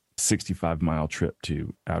his 65-mile trip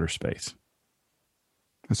to outer space.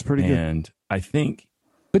 That's pretty good. And I think,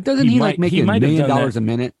 but doesn't he make $1 million a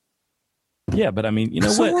minute? Yeah, but I mean,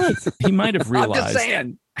 what? He might have realized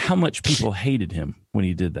how much people hated him when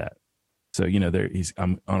he did that. So,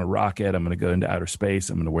 I'm on a rocket. I'm going to go into outer space.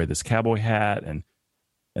 I'm going to wear this cowboy hat and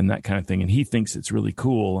that kind of thing. And he thinks it's really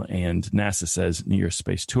cool. And NASA says, you're a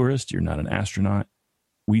space tourist. You're not an astronaut.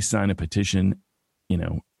 We sign a petition,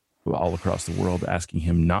 all across the world asking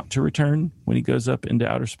him not to return when he goes up into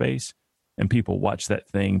outer space. and people watch that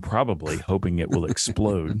thing probably hoping it will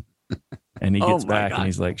explode. And he gets back and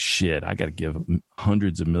he's like, shit, I got to give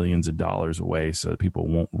hundreds of millions of dollars away so that people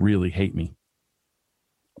won't really hate me.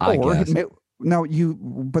 I guess.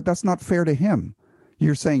 But that's not fair to him.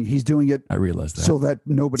 You're saying he's doing it. I realize that. So that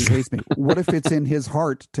nobody hates me. What if it's in his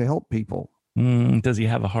heart to help people? Does he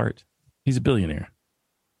have a heart? He's a billionaire.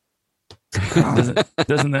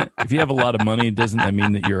 Doesn't that, if you have a lot of money, doesn't that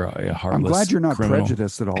mean that you're a heartless I'm glad you're not criminal?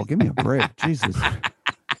 Prejudiced at all. Give me a break. Jesus.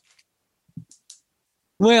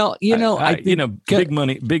 Well, I think,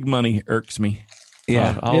 big money irks me.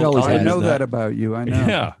 Yeah, I know that about you. I know.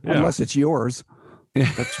 Yeah. Unless it's yours.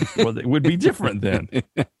 Well, it would be different then.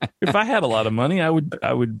 If I had a lot of money, I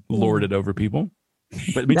would lord it over people.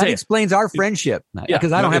 But that explains our friendship,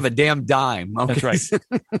 because I don't have a damn dime. Okay. That's right.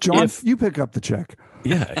 John, you pick up the check.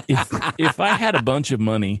 Yeah. If I had a bunch of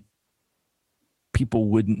money, people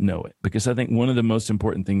wouldn't know it, because I think one of the most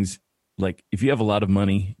important things, like if you have a lot of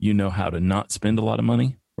money, you know how to not spend a lot of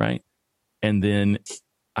money, right? And then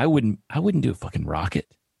I wouldn't do a fucking rocket.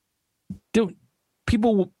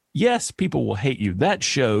 People will hate you. That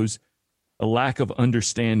shows a lack of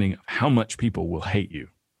understanding of how much people will hate you.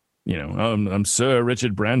 I'm Sir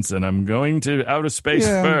Richard Branson. I'm going to outer space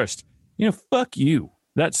first. Fuck you.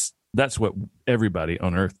 That's what everybody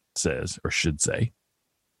on Earth says or should say.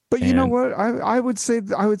 But you know what? I would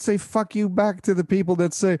say fuck you back to the people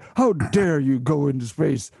that say, how dare you go into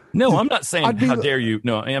space? No, I'm not saying how dare you.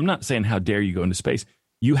 No, I'm not saying how dare you go into space.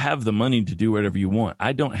 You have the money to do whatever you want.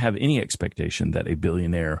 I don't have any expectation that a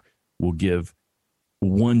billionaire will give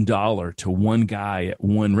 $1 to one guy at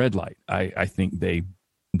one red light. I think the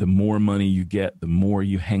more money you get, the more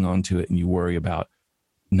you hang on to it, and you worry about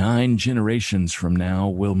 9 generations from now,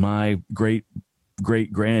 will my great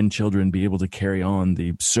grandchildren be able to carry on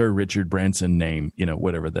the Sir Richard Branson name?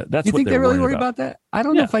 Whatever that's. You what think they're really worried about that? I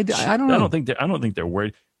don't know if I do. I don't know. I don't think they're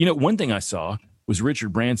worried. One thing I saw was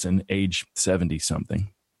Richard Branson, age 70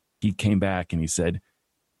 something. He came back and he said,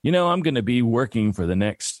 I'm going to be working for the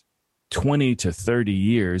next 20 to 30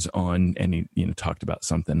 years on, and he talked about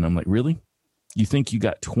something. And I'm like, really? You think you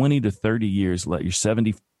got 20 to 30 years, you're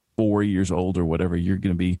 74 years old or whatever, you're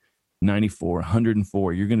going to be 94,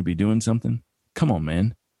 104, you're going to be doing something? Come on,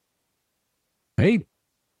 man. Hey,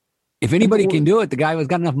 if anybody can do it, the guy who's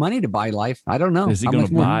got enough money to buy life. I don't know. Is he going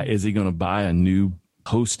to buy a new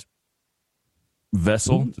post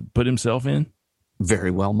vessel to put himself in?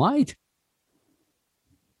 Very well might.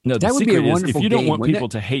 No, that would be a wonderful. If you don't want people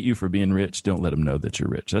to hate you for being rich, don't let them know that you're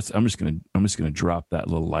rich. I'm just gonna drop that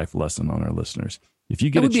little life lesson on our listeners. If you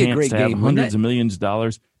get a chance to have hundreds of millions of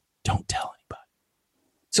dollars, don't tell anybody.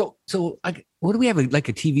 So what do we have like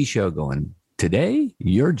a TV show going today?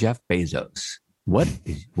 You're Jeff Bezos.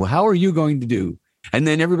 How are you going to do? And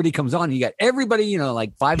then everybody comes on. You got everybody,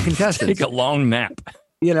 like 5 contestants. Take a long nap.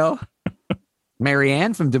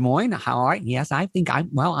 Marianne from Des Moines. How are you? Yes, I think I'm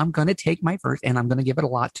going to take my first, and I'm going to give it a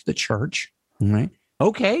lot to the church. All right.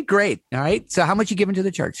 Okay, great. All right. So how much you giving to the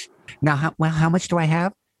church? Now, how much do I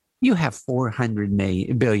have? You have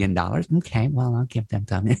 $400 billion. Okay. Well, I'll give them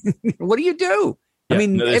some. What do you do? Yeah,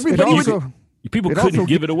 people couldn't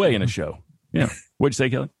give it away in a show. Yeah. What'd you say,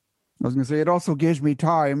 Kelly? I was going to say, it also gives me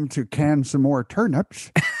time to can some more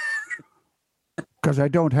turnips because I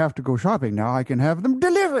don't have to go shopping now. I can have them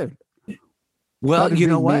delivered. Well, you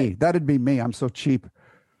know what? That'd be me. I'm so cheap.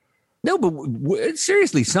 No, but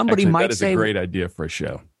seriously, somebody might say, that is a great idea for a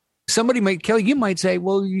show. Somebody might, Kelly, you might say,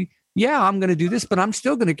 well, yeah, I'm going to do this, but I'm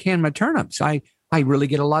still going to can my turnips. I really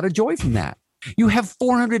get a lot of joy from that. You have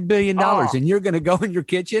 $400 billion and you're going to go in your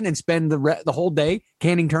kitchen and spend the whole day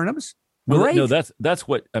canning turnips? Great. Well, no, that's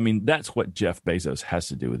what Jeff Bezos has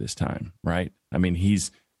to do with his time, right? I mean, he's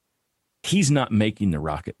not making the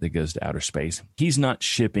rocket that goes to outer space. He's not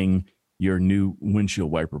shipping your new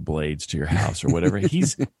windshield wiper blades to your house or whatever.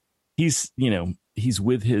 he's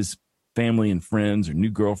with his family and friends or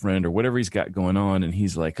new girlfriend or whatever he's got going on. And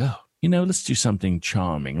he's like, oh, let's do something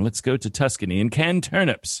charming. Let's go to Tuscany and can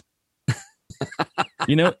turnips,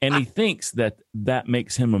 and he thinks that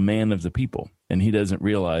makes him a man of the people. And he doesn't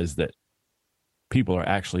realize that people are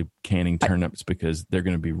actually canning turnips because they're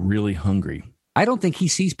going to be really hungry. I don't think he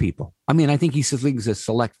sees people. I mean, I think he sees a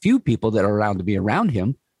select few people that are around to be around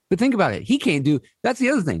him. But think about it. He can't do. That's the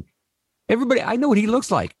other thing. Everybody, I know what he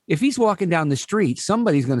looks like. If he's walking down the street,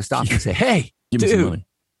 somebody's going to stop and say, "Hey, give me some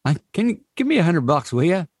money. Can you give me $100, will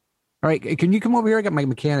you? All right, can you come over here? I got my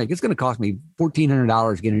mechanic. It's going to cost me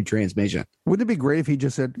 $1,400 to get a new transmission." Wouldn't it be great if he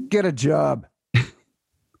just said, "Get a job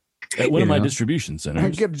at one of my distribution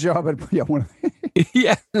centers"? Get a job at one.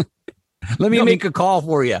 Yeah. Let me make a call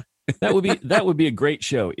for you. That would be a great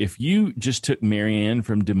show if you just took Marianne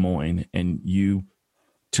from Des Moines and you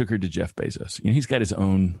took her to Jeff Bezos. He's got his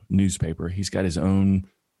own newspaper. He's got his own,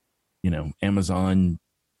 Amazon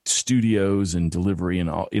studios and delivery and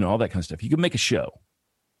all that kind of stuff. You could make a show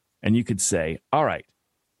and you could say, all right,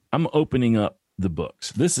 I'm opening up the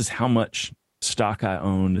books. This is how much stock I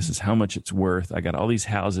own. This is how much it's worth. I got all these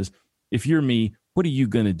houses. If you're me, what are you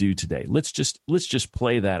going to do today? Let's just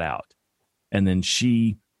play that out. And then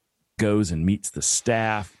she goes and meets the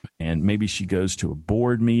staff, and maybe she goes to a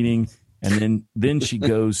board meeting, and then she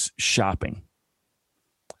goes shopping.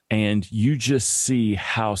 And you just see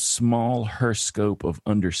how small her scope of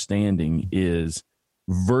understanding is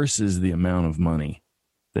versus the amount of money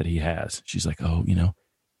that he has. She's like, oh,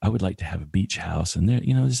 I would like to have a beach house, and there,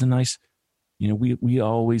 there's a nice, we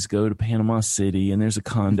always go to Panama City, and there's a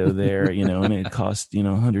condo there, and it costs,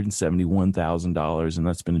 $171,000, and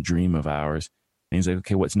that's been a dream of ours. And he's like,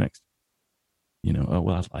 okay, what's next? Oh,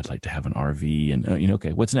 well, I'd like to have an RV, and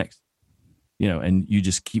okay, what's next? And you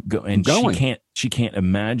just keep going. And she can't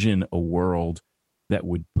imagine a world that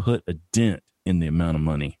would put a dent in the amount of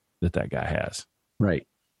money that guy has. Right.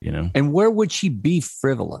 And where would she be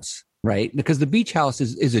frivolous? Right. Because the beach house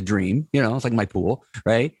is a dream, it's like my pool,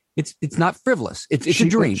 right? It's not frivolous. It's a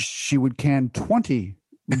dream. She would can 20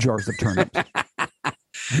 jars of turnips.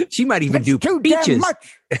 She might even do peaches.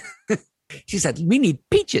 She said, we need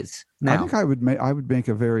peaches now. I think I would make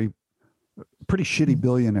a pretty shitty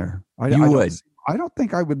billionaire. I don't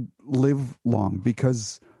think I would live long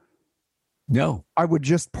because I would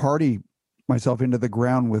just party myself into the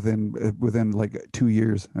ground within like 2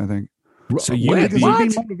 years, I think. So there'd be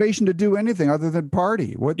motivation to do anything other than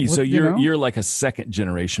party. So you're like a second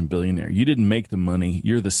generation billionaire. You didn't make the money.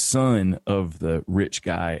 You're the son of the rich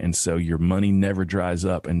guy, and so your money never dries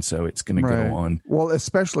up, and so it's going to go on. Well,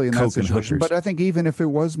 especially in that situation. But I think even if it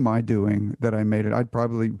was my doing that I made it,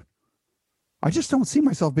 I just don't see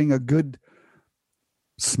myself being a good,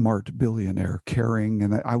 smart billionaire, caring,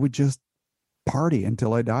 and I would just party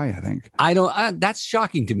until I die. I think. That's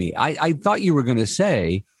shocking to me. I thought you were going to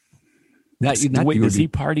say. Does he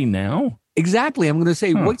party now? Exactly. I'm going to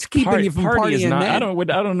say, what's keeping you from partying now? I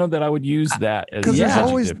don't know that I would use that as because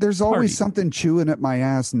there's always something chewing at my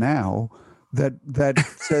ass now that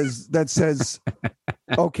says,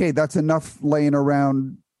 okay, that's enough laying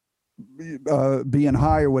around being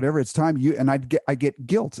high or whatever. It's time I get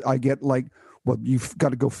guilt. I get like, well, you've got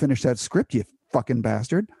to go finish that script, you fucking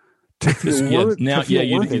bastard. You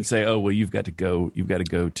can say, oh, well, you've got to go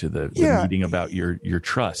to the meeting about your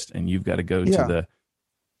trust, and you've got to go to the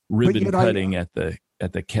ribbon cutting at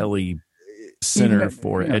the Kelly Center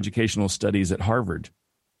for Educational Studies at Harvard.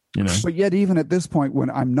 But yet, even at this point, when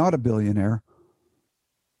I'm not a billionaire,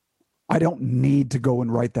 I don't need to go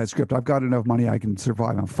and write that script. I've got enough money, I can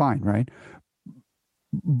survive. I'm fine, right?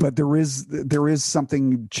 But there is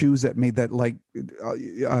something chews at me that like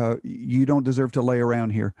you don't deserve to lay around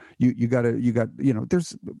here. You got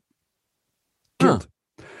there's guilt.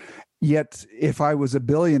 Yet if I was a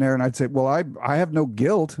billionaire and I'd say, well, I have no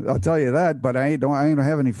guilt, I'll tell you that, but I don't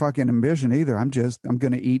have any fucking ambition either. I'm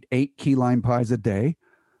going to eat 8 key lime pies a day.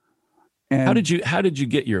 And how did you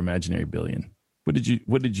get your imaginary billion? What did you?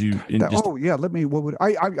 What would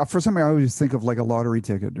I for some reason I always think of like a lottery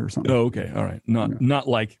ticket or something. Oh, okay. All right. Not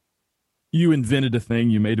like you invented a thing,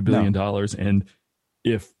 you made $1 billion, and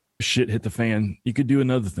if shit hit the fan, you could do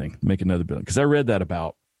another thing, make another $1 billion. Because I read that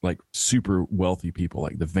about like super wealthy people,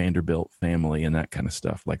 like the Vanderbilt family and that kind of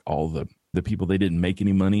stuff. Like all the people, they didn't make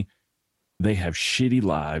any money. They have shitty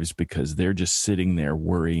lives because they're just sitting there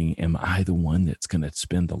worrying, am I the one that's going to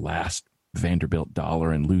spend the last Vanderbilt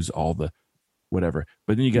dollar and lose all the whatever?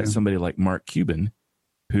 But then you got somebody like Mark Cuban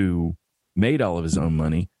who made all of his own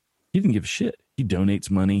money. He didn't give a shit. He donates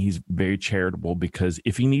money. He's very charitable because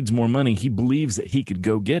if he needs more money, he believes that he could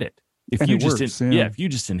go get it. If you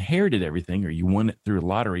just inherited everything or you won it through a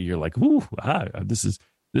lottery, you're like, ooh, this is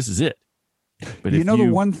it. But the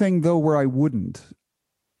one thing though where I wouldn't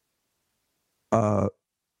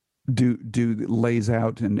do lays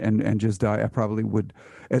out and just die, I probably would.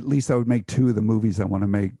 At least I would make 2 of the movies I want to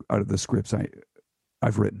make out of the scripts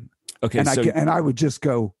I've written. Okay, and I would just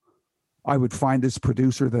go. I would find this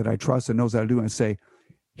producer that I trust and knows how to do it and say,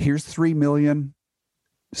 "Here's $3 million.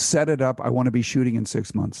 Set it up. I want to be shooting in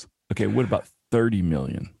 6 months." Okay, what about $30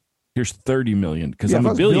 million? Here's $30 million because I'm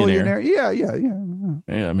a billionaire. Yeah.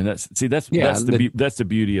 I mean, that's the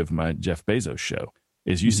beauty of my Jeff Bezos show.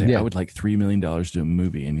 Is you say I would like $3 million to do a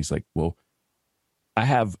movie, and he's like, well, I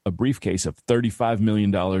have a briefcase of $35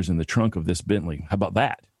 million in the trunk of this Bentley. How about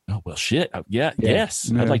that? Oh, well, shit. Yes.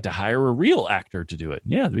 I'd like to hire a real actor to do it.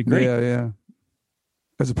 Yeah, that'd be great. Yeah.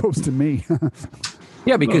 as opposed to me.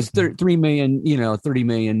 Yeah, because 3 million, 30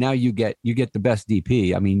 million. Now you get the best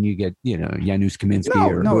DP. I mean, you get Janusz Kaminski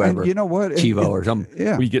or whoever. And you know what? Chivo or something.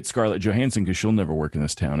 Yeah, we get Scarlett Johansson because she'll never work in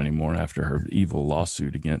this town anymore after her evil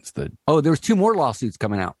lawsuit against the. Oh, there's 2 more lawsuits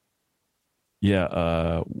coming out.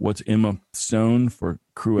 Yeah, what's Emma Stone for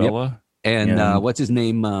Cruella, and what's his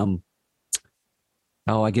name?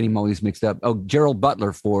 I get him always mixed up. Oh, Gerald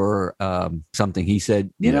Butler for something. He said,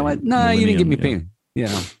 you know what? No, you didn't give me pain.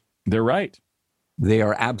 Yeah, they're right. They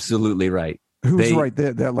are absolutely right. Who's right?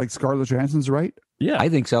 That like Scarlett Johansson's right? Yeah, I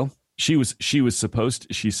think so. She's supposed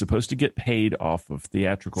to get paid off of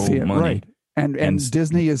theatrical money. Right. And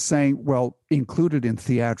Disney is saying, well, included in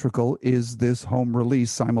theatrical is this home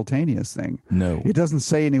release simultaneous thing. No. It doesn't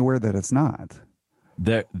say anywhere that it's not.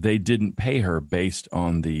 They didn't pay her based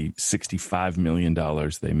on the $65 million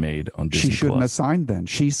they made on Disney+. She shouldn't have signed then.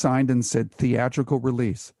 She signed and said theatrical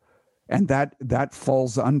release. And that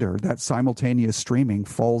falls under, that simultaneous streaming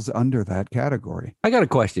falls under that category. I got a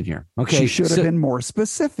question here. Okay. She should have been more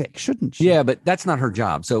specific, shouldn't she? Yeah, but that's not her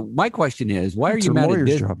job. So my question is, why are you mad at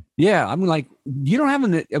this? Job. Yeah, I'm like, you don't have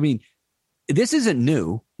this isn't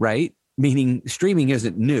new, right? Meaning streaming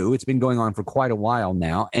isn't new. It's been going on for quite a while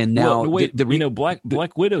now. And now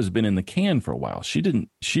Black Widow's been in the can for a while. She didn't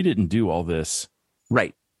do all this.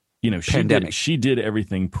 Right. She did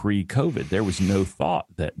everything pre-COVID. There was no thought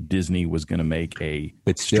that Disney was going to make a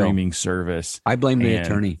streaming service. I blame the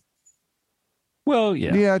attorney. Well,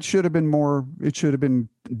 yeah. Yeah, it should have been more. It should have been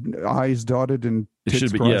I's dotted and it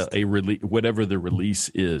should be a release, whatever the release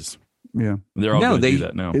is. Yeah, they're all going to do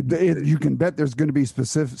that now. You can bet there's going to be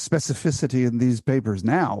specificity in these papers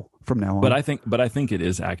from now on. But I think it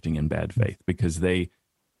is acting in bad faith because they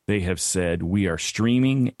have said we are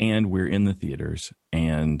streaming and we're in the theaters,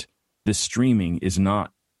 and this streaming is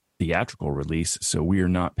not theatrical release, so we are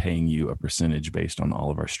not paying you a percentage based on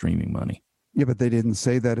all of our streaming money. Yeah, but they didn't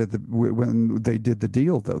say that when they did the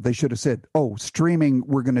deal, though. They should have said, "Oh, streaming,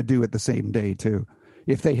 we're going to do it the same day too."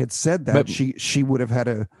 If they had said that, she would have had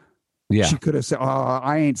a. Yeah, she could have said,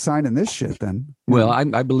 I ain't signing this shit then. Well, I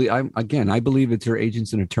believe it's her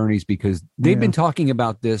agents and attorneys because they've been talking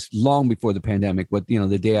about this long before the pandemic. What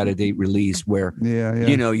the day out of date release where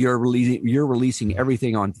you're releasing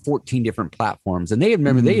everything on 14 different platforms, and they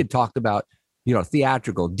had talked about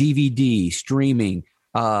theatrical, DVD, streaming,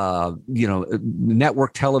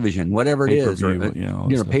 network television, whatever it is,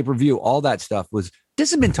 or pay-per-view, all that stuff this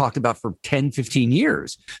has been talked about for 10, 15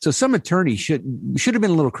 years. So some attorney should have been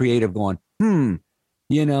a little creative going, I'm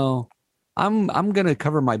going to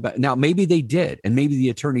cover my butt. Now, maybe they did. And maybe the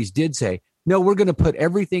attorneys did say, no, we're going to put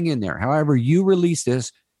everything in there. However, you release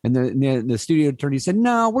this. And the studio attorney said,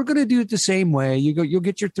 no, we're going to do it the same way. You'll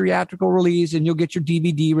get your theatrical release and you'll get your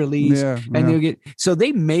DVD release. You'll get, so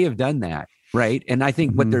they may have done that. Right. And I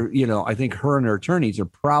think what I think her and her attorneys are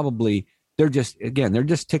probably, they're just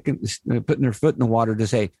putting their foot in the water to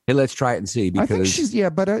say, hey, let's try it and see. Because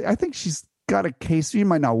I think she's got a case. She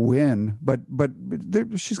might not win, but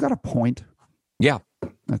she's got a point. Yeah.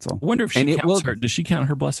 That's all. I wonder if she counts her. Does she count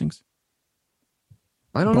her blessings?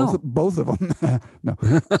 I don't know. Both of them. No.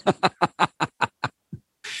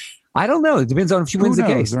 I don't know. It depends on if she wins the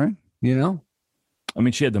case. Right? I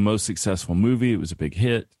mean, she had the most successful movie. It was a big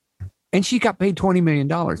hit. And she got paid $20 million.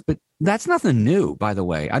 But that's nothing new, by the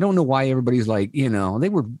way. I don't know why everybody's like, they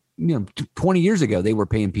were, 20 years ago, they were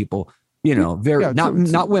paying people,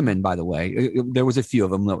 not women, by the way. There was a few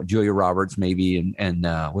of them, Julia Roberts, maybe,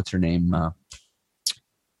 and what's her name?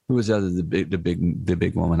 Who was the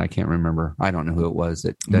big woman? I can't remember. I don't know who it was.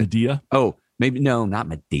 Medea? Oh, maybe no, not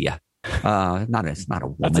Medea. It's not a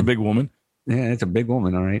woman. That's a big woman. Yeah, it's a big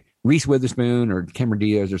woman. All right, Reese Witherspoon or Cameron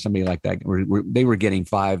Diaz or somebody like that. They were getting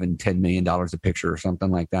 $5 and $10 million a picture or something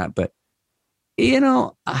like that. But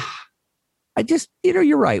I just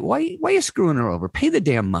you're right. Why are you screwing her over? Pay the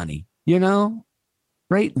damn money.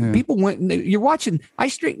 Right? Yeah. People you're watching.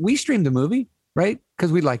 We streamed the movie. Right,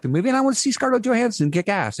 because we like the movie, and I want to see Scarlett Johansson kick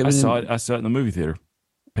ass. I saw it in the movie theater.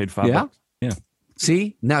 Paid $5. Yeah.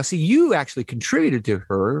 See, you actually contributed to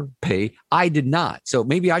her pay. I did not. So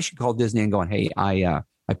maybe I should call Disney and go, hey, I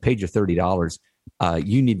paid you $30.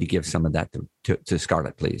 You need to give some of that to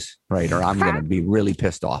Scarlett, please. Right, or I'm going to be really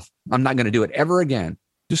pissed off. I'm not going to do it ever again.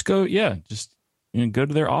 Just go, go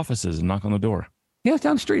to their offices and knock on the door. Yeah,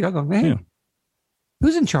 down the street. I'll go, hey. Yeah.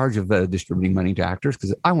 Who's in charge of distributing money to actors?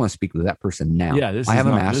 Because I want to speak with that person now. Yeah, I have a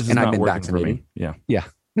mask and I've been vaccinated. Yeah.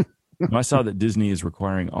 No, I saw that Disney is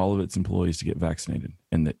requiring all of its employees to get vaccinated,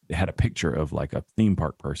 and that it had a picture of like a theme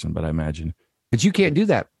park person. But I imagine, but you can't do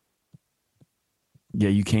that. Yeah,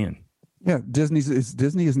 you can. Yeah, Disney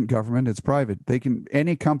isn't government; it's private.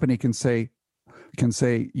 Any company can say, can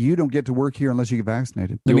say, you don't get to work here unless you get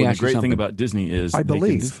vaccinated. The great thing about Disney is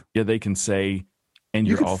they can say, and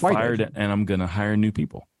you're all fired and I'm going to hire new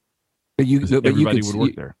people. But everybody would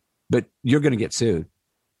work there. But you're going to get sued.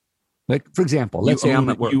 Like, for example, let's say I'm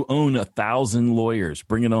at work. You own 1,000 lawyers.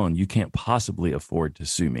 Bring it on. You can't possibly afford to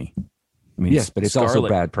sue me. I mean, yes, but it's also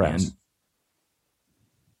bad press.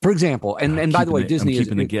 For example, and by the way, Disney is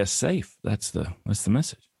keeping the guests safe. That's the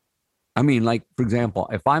message. I mean, like, for example,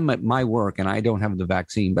 if I'm at my work and I don't have the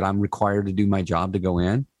vaccine, but I'm required to do my job to go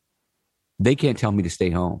in, they can't tell me to stay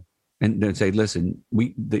home. And they say, listen, we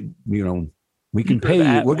can pay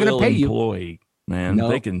you. We're going to pay you. Employee, man, no,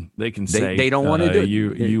 they can say they don't want to do it.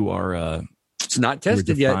 You are it's not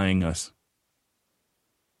tested yet. Defying us.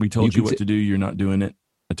 We told you what to do. You're not doing it.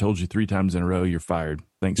 I told you 3 times in a row. You're fired.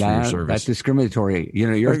 Thanks for your service. That's discriminatory.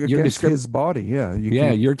 You're his body. Yeah.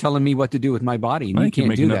 You're telling me what to do with my body. And you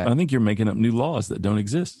can't do that. I think you're making up new laws that don't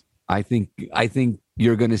exist. I think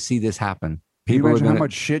you're going to see this happen. Can you imagine how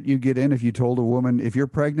much shit you get in if you told a woman, if you're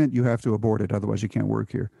pregnant, you have to abort it, otherwise you can't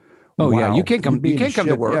work here. Oh wow. Yeah, you can't come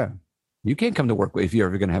to work. Yeah. You can't come to work if you're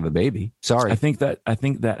ever going to have a baby. Sorry. I think that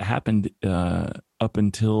happened up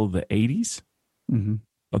until the 80s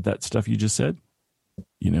of that stuff you just said.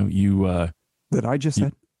 That I just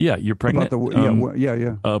said. Yeah, you're pregnant.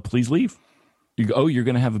 Please leave. You're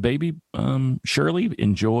going to have a baby. Shirley,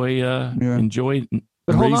 enjoy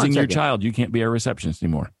raising your child. You can't be our receptionist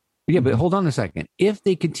anymore. Yeah, but hold on a second. If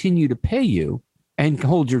they continue to pay you and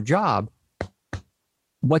hold your job,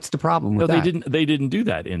 what's the problem with that? They didn't do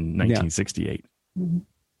that in 1968.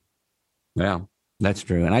 Yeah, that's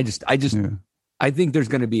true. And I think there's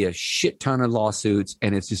going to be a shit ton of lawsuits,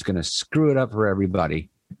 and it's just going to screw it up for everybody,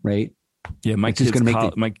 right? Yeah, my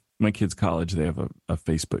kids' college, they have a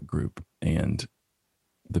Facebook group, and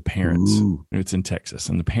the parents, it's in Texas,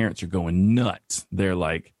 and the parents are going nuts. They're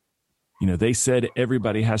like, they said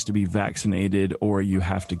everybody has to be vaccinated or you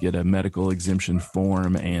have to get a medical exemption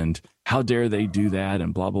form, and how dare they do that,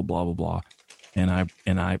 and blah, blah, blah, blah, blah. And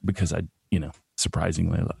I, because I,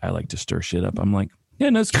 surprisingly, I like to stir shit up. I'm like, yeah,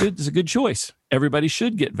 no, it's good. It's a good choice. Everybody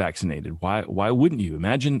should get vaccinated. Why wouldn't you?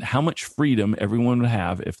 Imagine how much freedom everyone would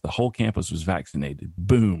have if the whole campus was vaccinated.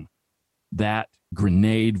 Boom. That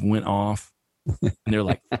grenade went off, and there are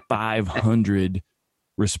like 500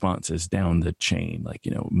 responses down the chain. Like,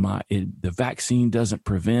 the vaccine doesn't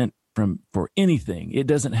prevent for anything. It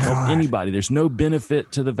doesn't help anybody. There's no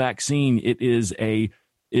benefit to the vaccine. It is a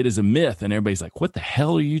myth. And everybody's like, what the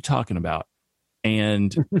hell are you talking about?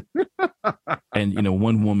 And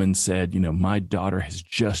one woman said, my daughter has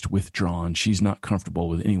just withdrawn. She's not comfortable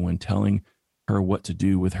with anyone telling her what to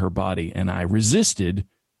do with her body. And I resisted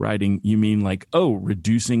writing, you mean like,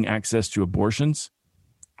 reducing access to abortions?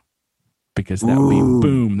 Because that would be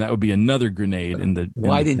boom. That would be another grenade in the.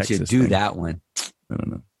 Why didn't Texas you do thing. that one? I don't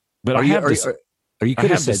know. But you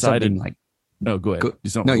could have said something like, "No, go ahead."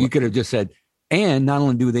 You could have just said, and not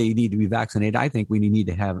only do they need to be vaccinated, I think we need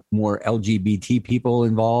to have more LGBT people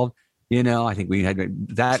involved. I think we had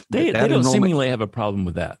that. They don't seemingly have a problem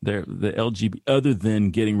with that. They're the LGBT, other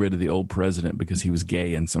than getting rid of the old president because he was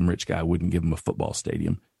gay and some rich guy wouldn't give him a football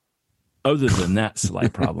stadium. Other than that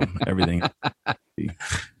slight problem, everything. All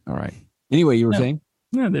right. Anyway, you were saying?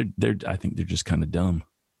 No, they're. I think they're just kind of dumb.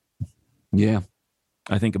 Yeah,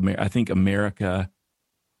 I think America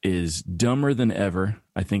is dumber than ever.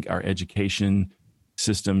 I think our education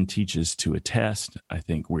system teaches to a test. I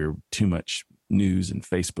think we're too much news and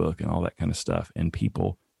Facebook and all that kind of stuff. And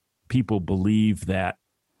people believe that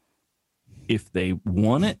if they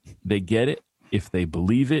want it, they get it. If they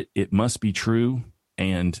believe it, it must be true.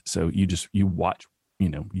 And so you watch.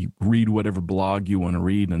 You read whatever blog you want to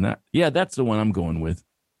read, and that's the one I'm going with.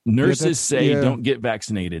 Nurses say don't get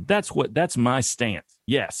vaccinated. That's my stance.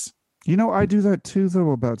 Yes. I do that too, though,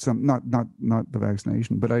 about some not the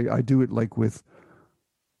vaccination, but I do it like with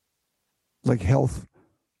like health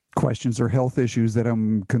questions or health issues that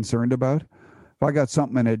I'm concerned about. If I got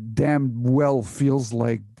something and it damn well feels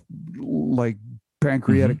like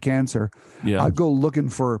pancreatic cancer, I go looking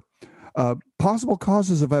for possible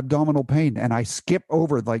causes of abdominal pain, and I skip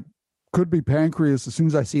over could be pancreas. As soon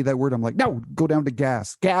as I see that word, I'm like, no, go down to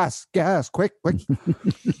gas, quick.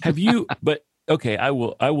 Have you? But okay, I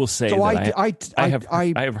will say so that I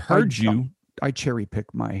have heard you. I cherry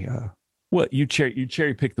pick my. What you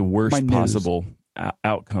cherry pick the worst possible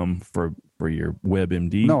outcome for your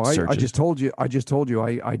WebMD. No, I just told you.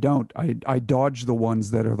 I don't. I dodge the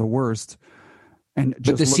ones that are the worst.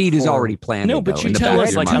 But the seed is already planted. No, but you tell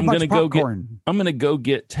us I'm going to go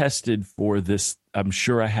get tested for this. I'm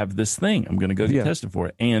sure I have this thing. I'm going to go get tested for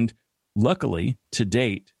it. And luckily, to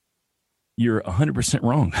date, you're 100%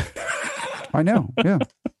 wrong. I know. Yeah.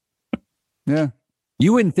 Yeah.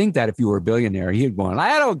 You wouldn't think that if you were a billionaire. He'd go,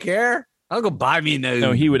 I don't care. I'll go buy me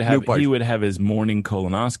no. He would have his morning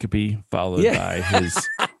colonoscopy followed by his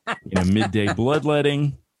midday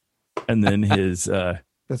bloodletting, and then his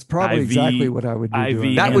that's probably IV, exactly what I would be IV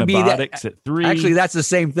doing. That would be at 3. Actually, that's the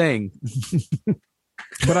same thing.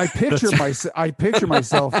 But I picture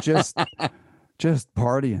myself just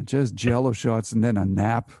partying, just Jello shots, and then a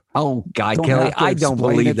nap. Oh God, Kelly, I don't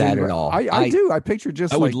believe that at all. I do. I picture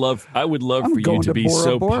just. I would love for you to be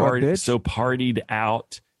so partied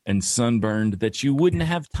out and sunburned that you wouldn't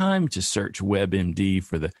have time to search WebMD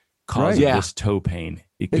for the cause of this toe pain.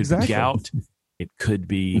 It could be gout. It could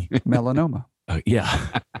be melanoma.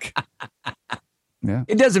 Yeah. Yeah.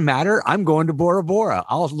 It doesn't matter. I'm going to Bora Bora.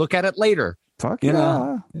 I'll look at it later. Fuck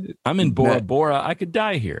yeah. I'm in Bora Bora. I could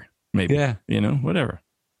die here. Maybe. Yeah. Whatever.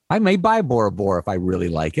 I may buy Bora Bora if I really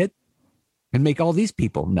like it and make all these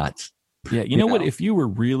people nuts. Yeah. You know what? If you were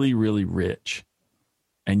really, really rich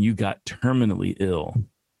and you got terminally ill,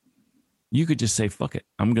 you could just say, fuck it.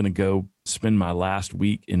 I'm going to go spend my last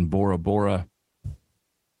week in Bora Bora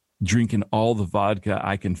drinking all the vodka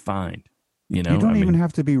I can find. You don't even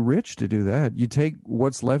have to be rich to do that. You take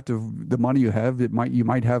what's left of the money you have. You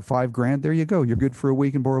might have $5,000. There you go. You're good for a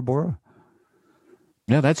week in Bora Bora.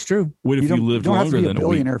 Yeah, that's true. What if you lived longer than a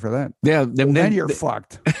billionaire week? For that? Yeah, then you're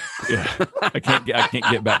fucked. Yeah, I can't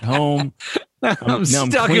get back home. I'm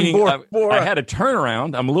stuck in Bora Bora. I had a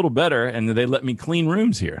turnaround. I'm a little better, and they let me clean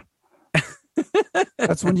rooms here.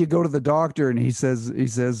 That's when you go to the doctor, and he says,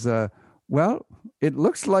 well, it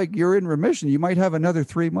looks like you're in remission. You might have another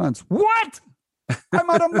 3 months. What? I'm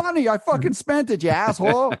out of money. I fucking spent it, you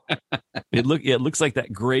asshole. It looks like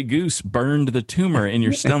that Grey Goose burned the tumor in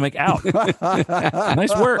your stomach out.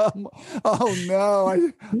 Nice work. Oh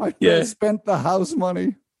no, I spent the house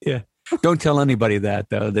money. Yeah. Don't tell anybody that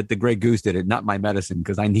though, that the Grey Goose did it, not my medicine,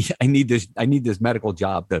 because I need this medical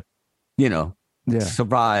job to,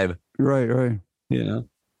 survive. Right. Should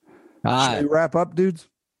we wrap up, dudes?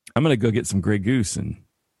 I'm gonna go get some Grey Goose and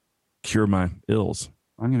cure my ills.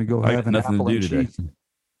 I'm going to go have an apple and cheese.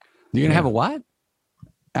 You're going to have a what?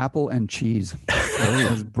 Apple and cheese.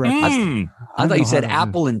 I thought you said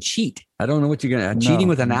apple and cheat. I don't know what you're going to... Cheating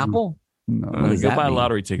with an apple? No. Go buy a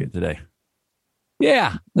lottery ticket today.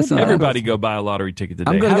 Yeah. Everybody go buy a lottery ticket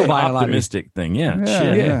today. I'm going to go buy a lottery. Optimistic thing. Yeah.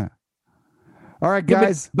 Yeah. All right,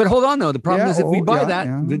 guys. But hold on, though. The problem is if we buy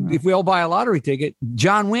if we all buy a lottery ticket,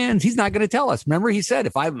 John wins. He's not going to tell us. Remember, he said,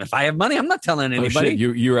 if I have money, I'm not telling anybody. Shit,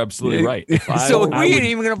 you're absolutely right. So we ain't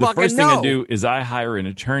even going to fucking know. The first thing I do is I hire an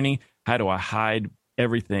attorney. How do I hide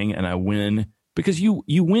everything? And I win. Because you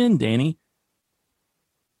win, Danny.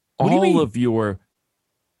 All of your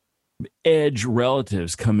edge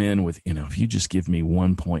relatives come in with, if you just give me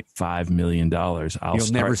 $1.5 million,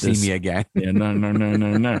 You'll never see me again. Yeah,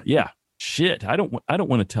 no. Yeah. Shit, I don't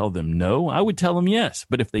want to tell them no. I would tell them yes.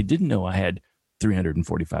 But if they didn't know I had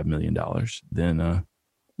 $345 million, then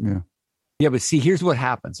yeah. But see, here's what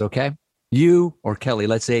happens. Okay, you or Kelly,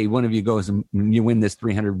 let's say one of you goes and you win this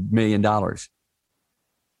 $300 million.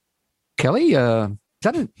 Kelly, is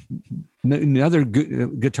that another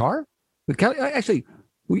guitar? Kelly, actually,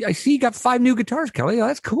 I see you got 5 new guitars, Kelly. Oh,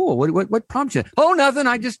 that's cool. What prompts you? Oh, nothing.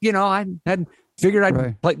 I just I hadn't figured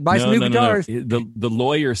I'd buy some new guitars. No. The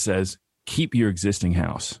lawyer says, keep your existing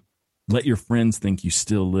house. Let your friends think you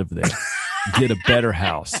still live there. Get a better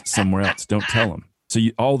house somewhere else. Don't tell them. So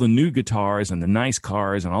all the new guitars and the nice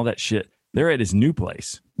cars and all that shit, they're at his new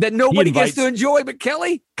place. That nobody gets to enjoy but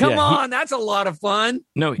Kelly? Come on, that's a lot of fun.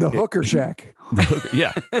 No, the hooker shack.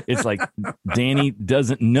 Yeah. It's like Danny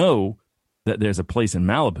doesn't know that there's a place in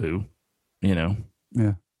Malibu,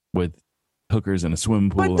 with hookers and a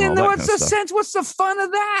swimming pool. But then what's the sense? What's the fun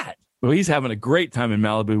of that? Well, he's having a great time in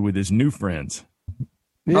Malibu with his new friends.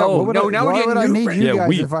 Yeah, now we're getting new friends. Yeah,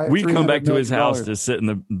 we come back to his house to sit in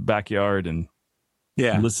the backyard and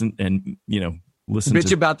listen and listen bitch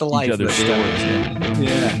to about the life each other's stories.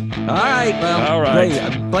 Yeah. All right. Well, all right. Great.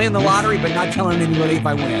 I'm playing the lottery, but not telling anybody if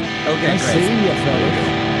I win. Okay. See you, fellas.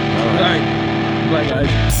 All right. Bye,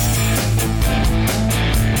 guys.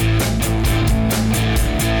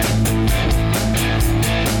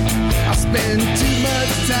 Spend too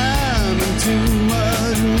much time and too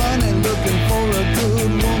much money looking for a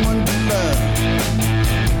good woman to love.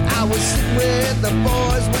 I was sitting with the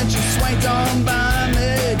boys when she swanked on by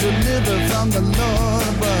me, delivered from the Lord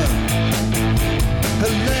above.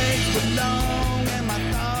 Her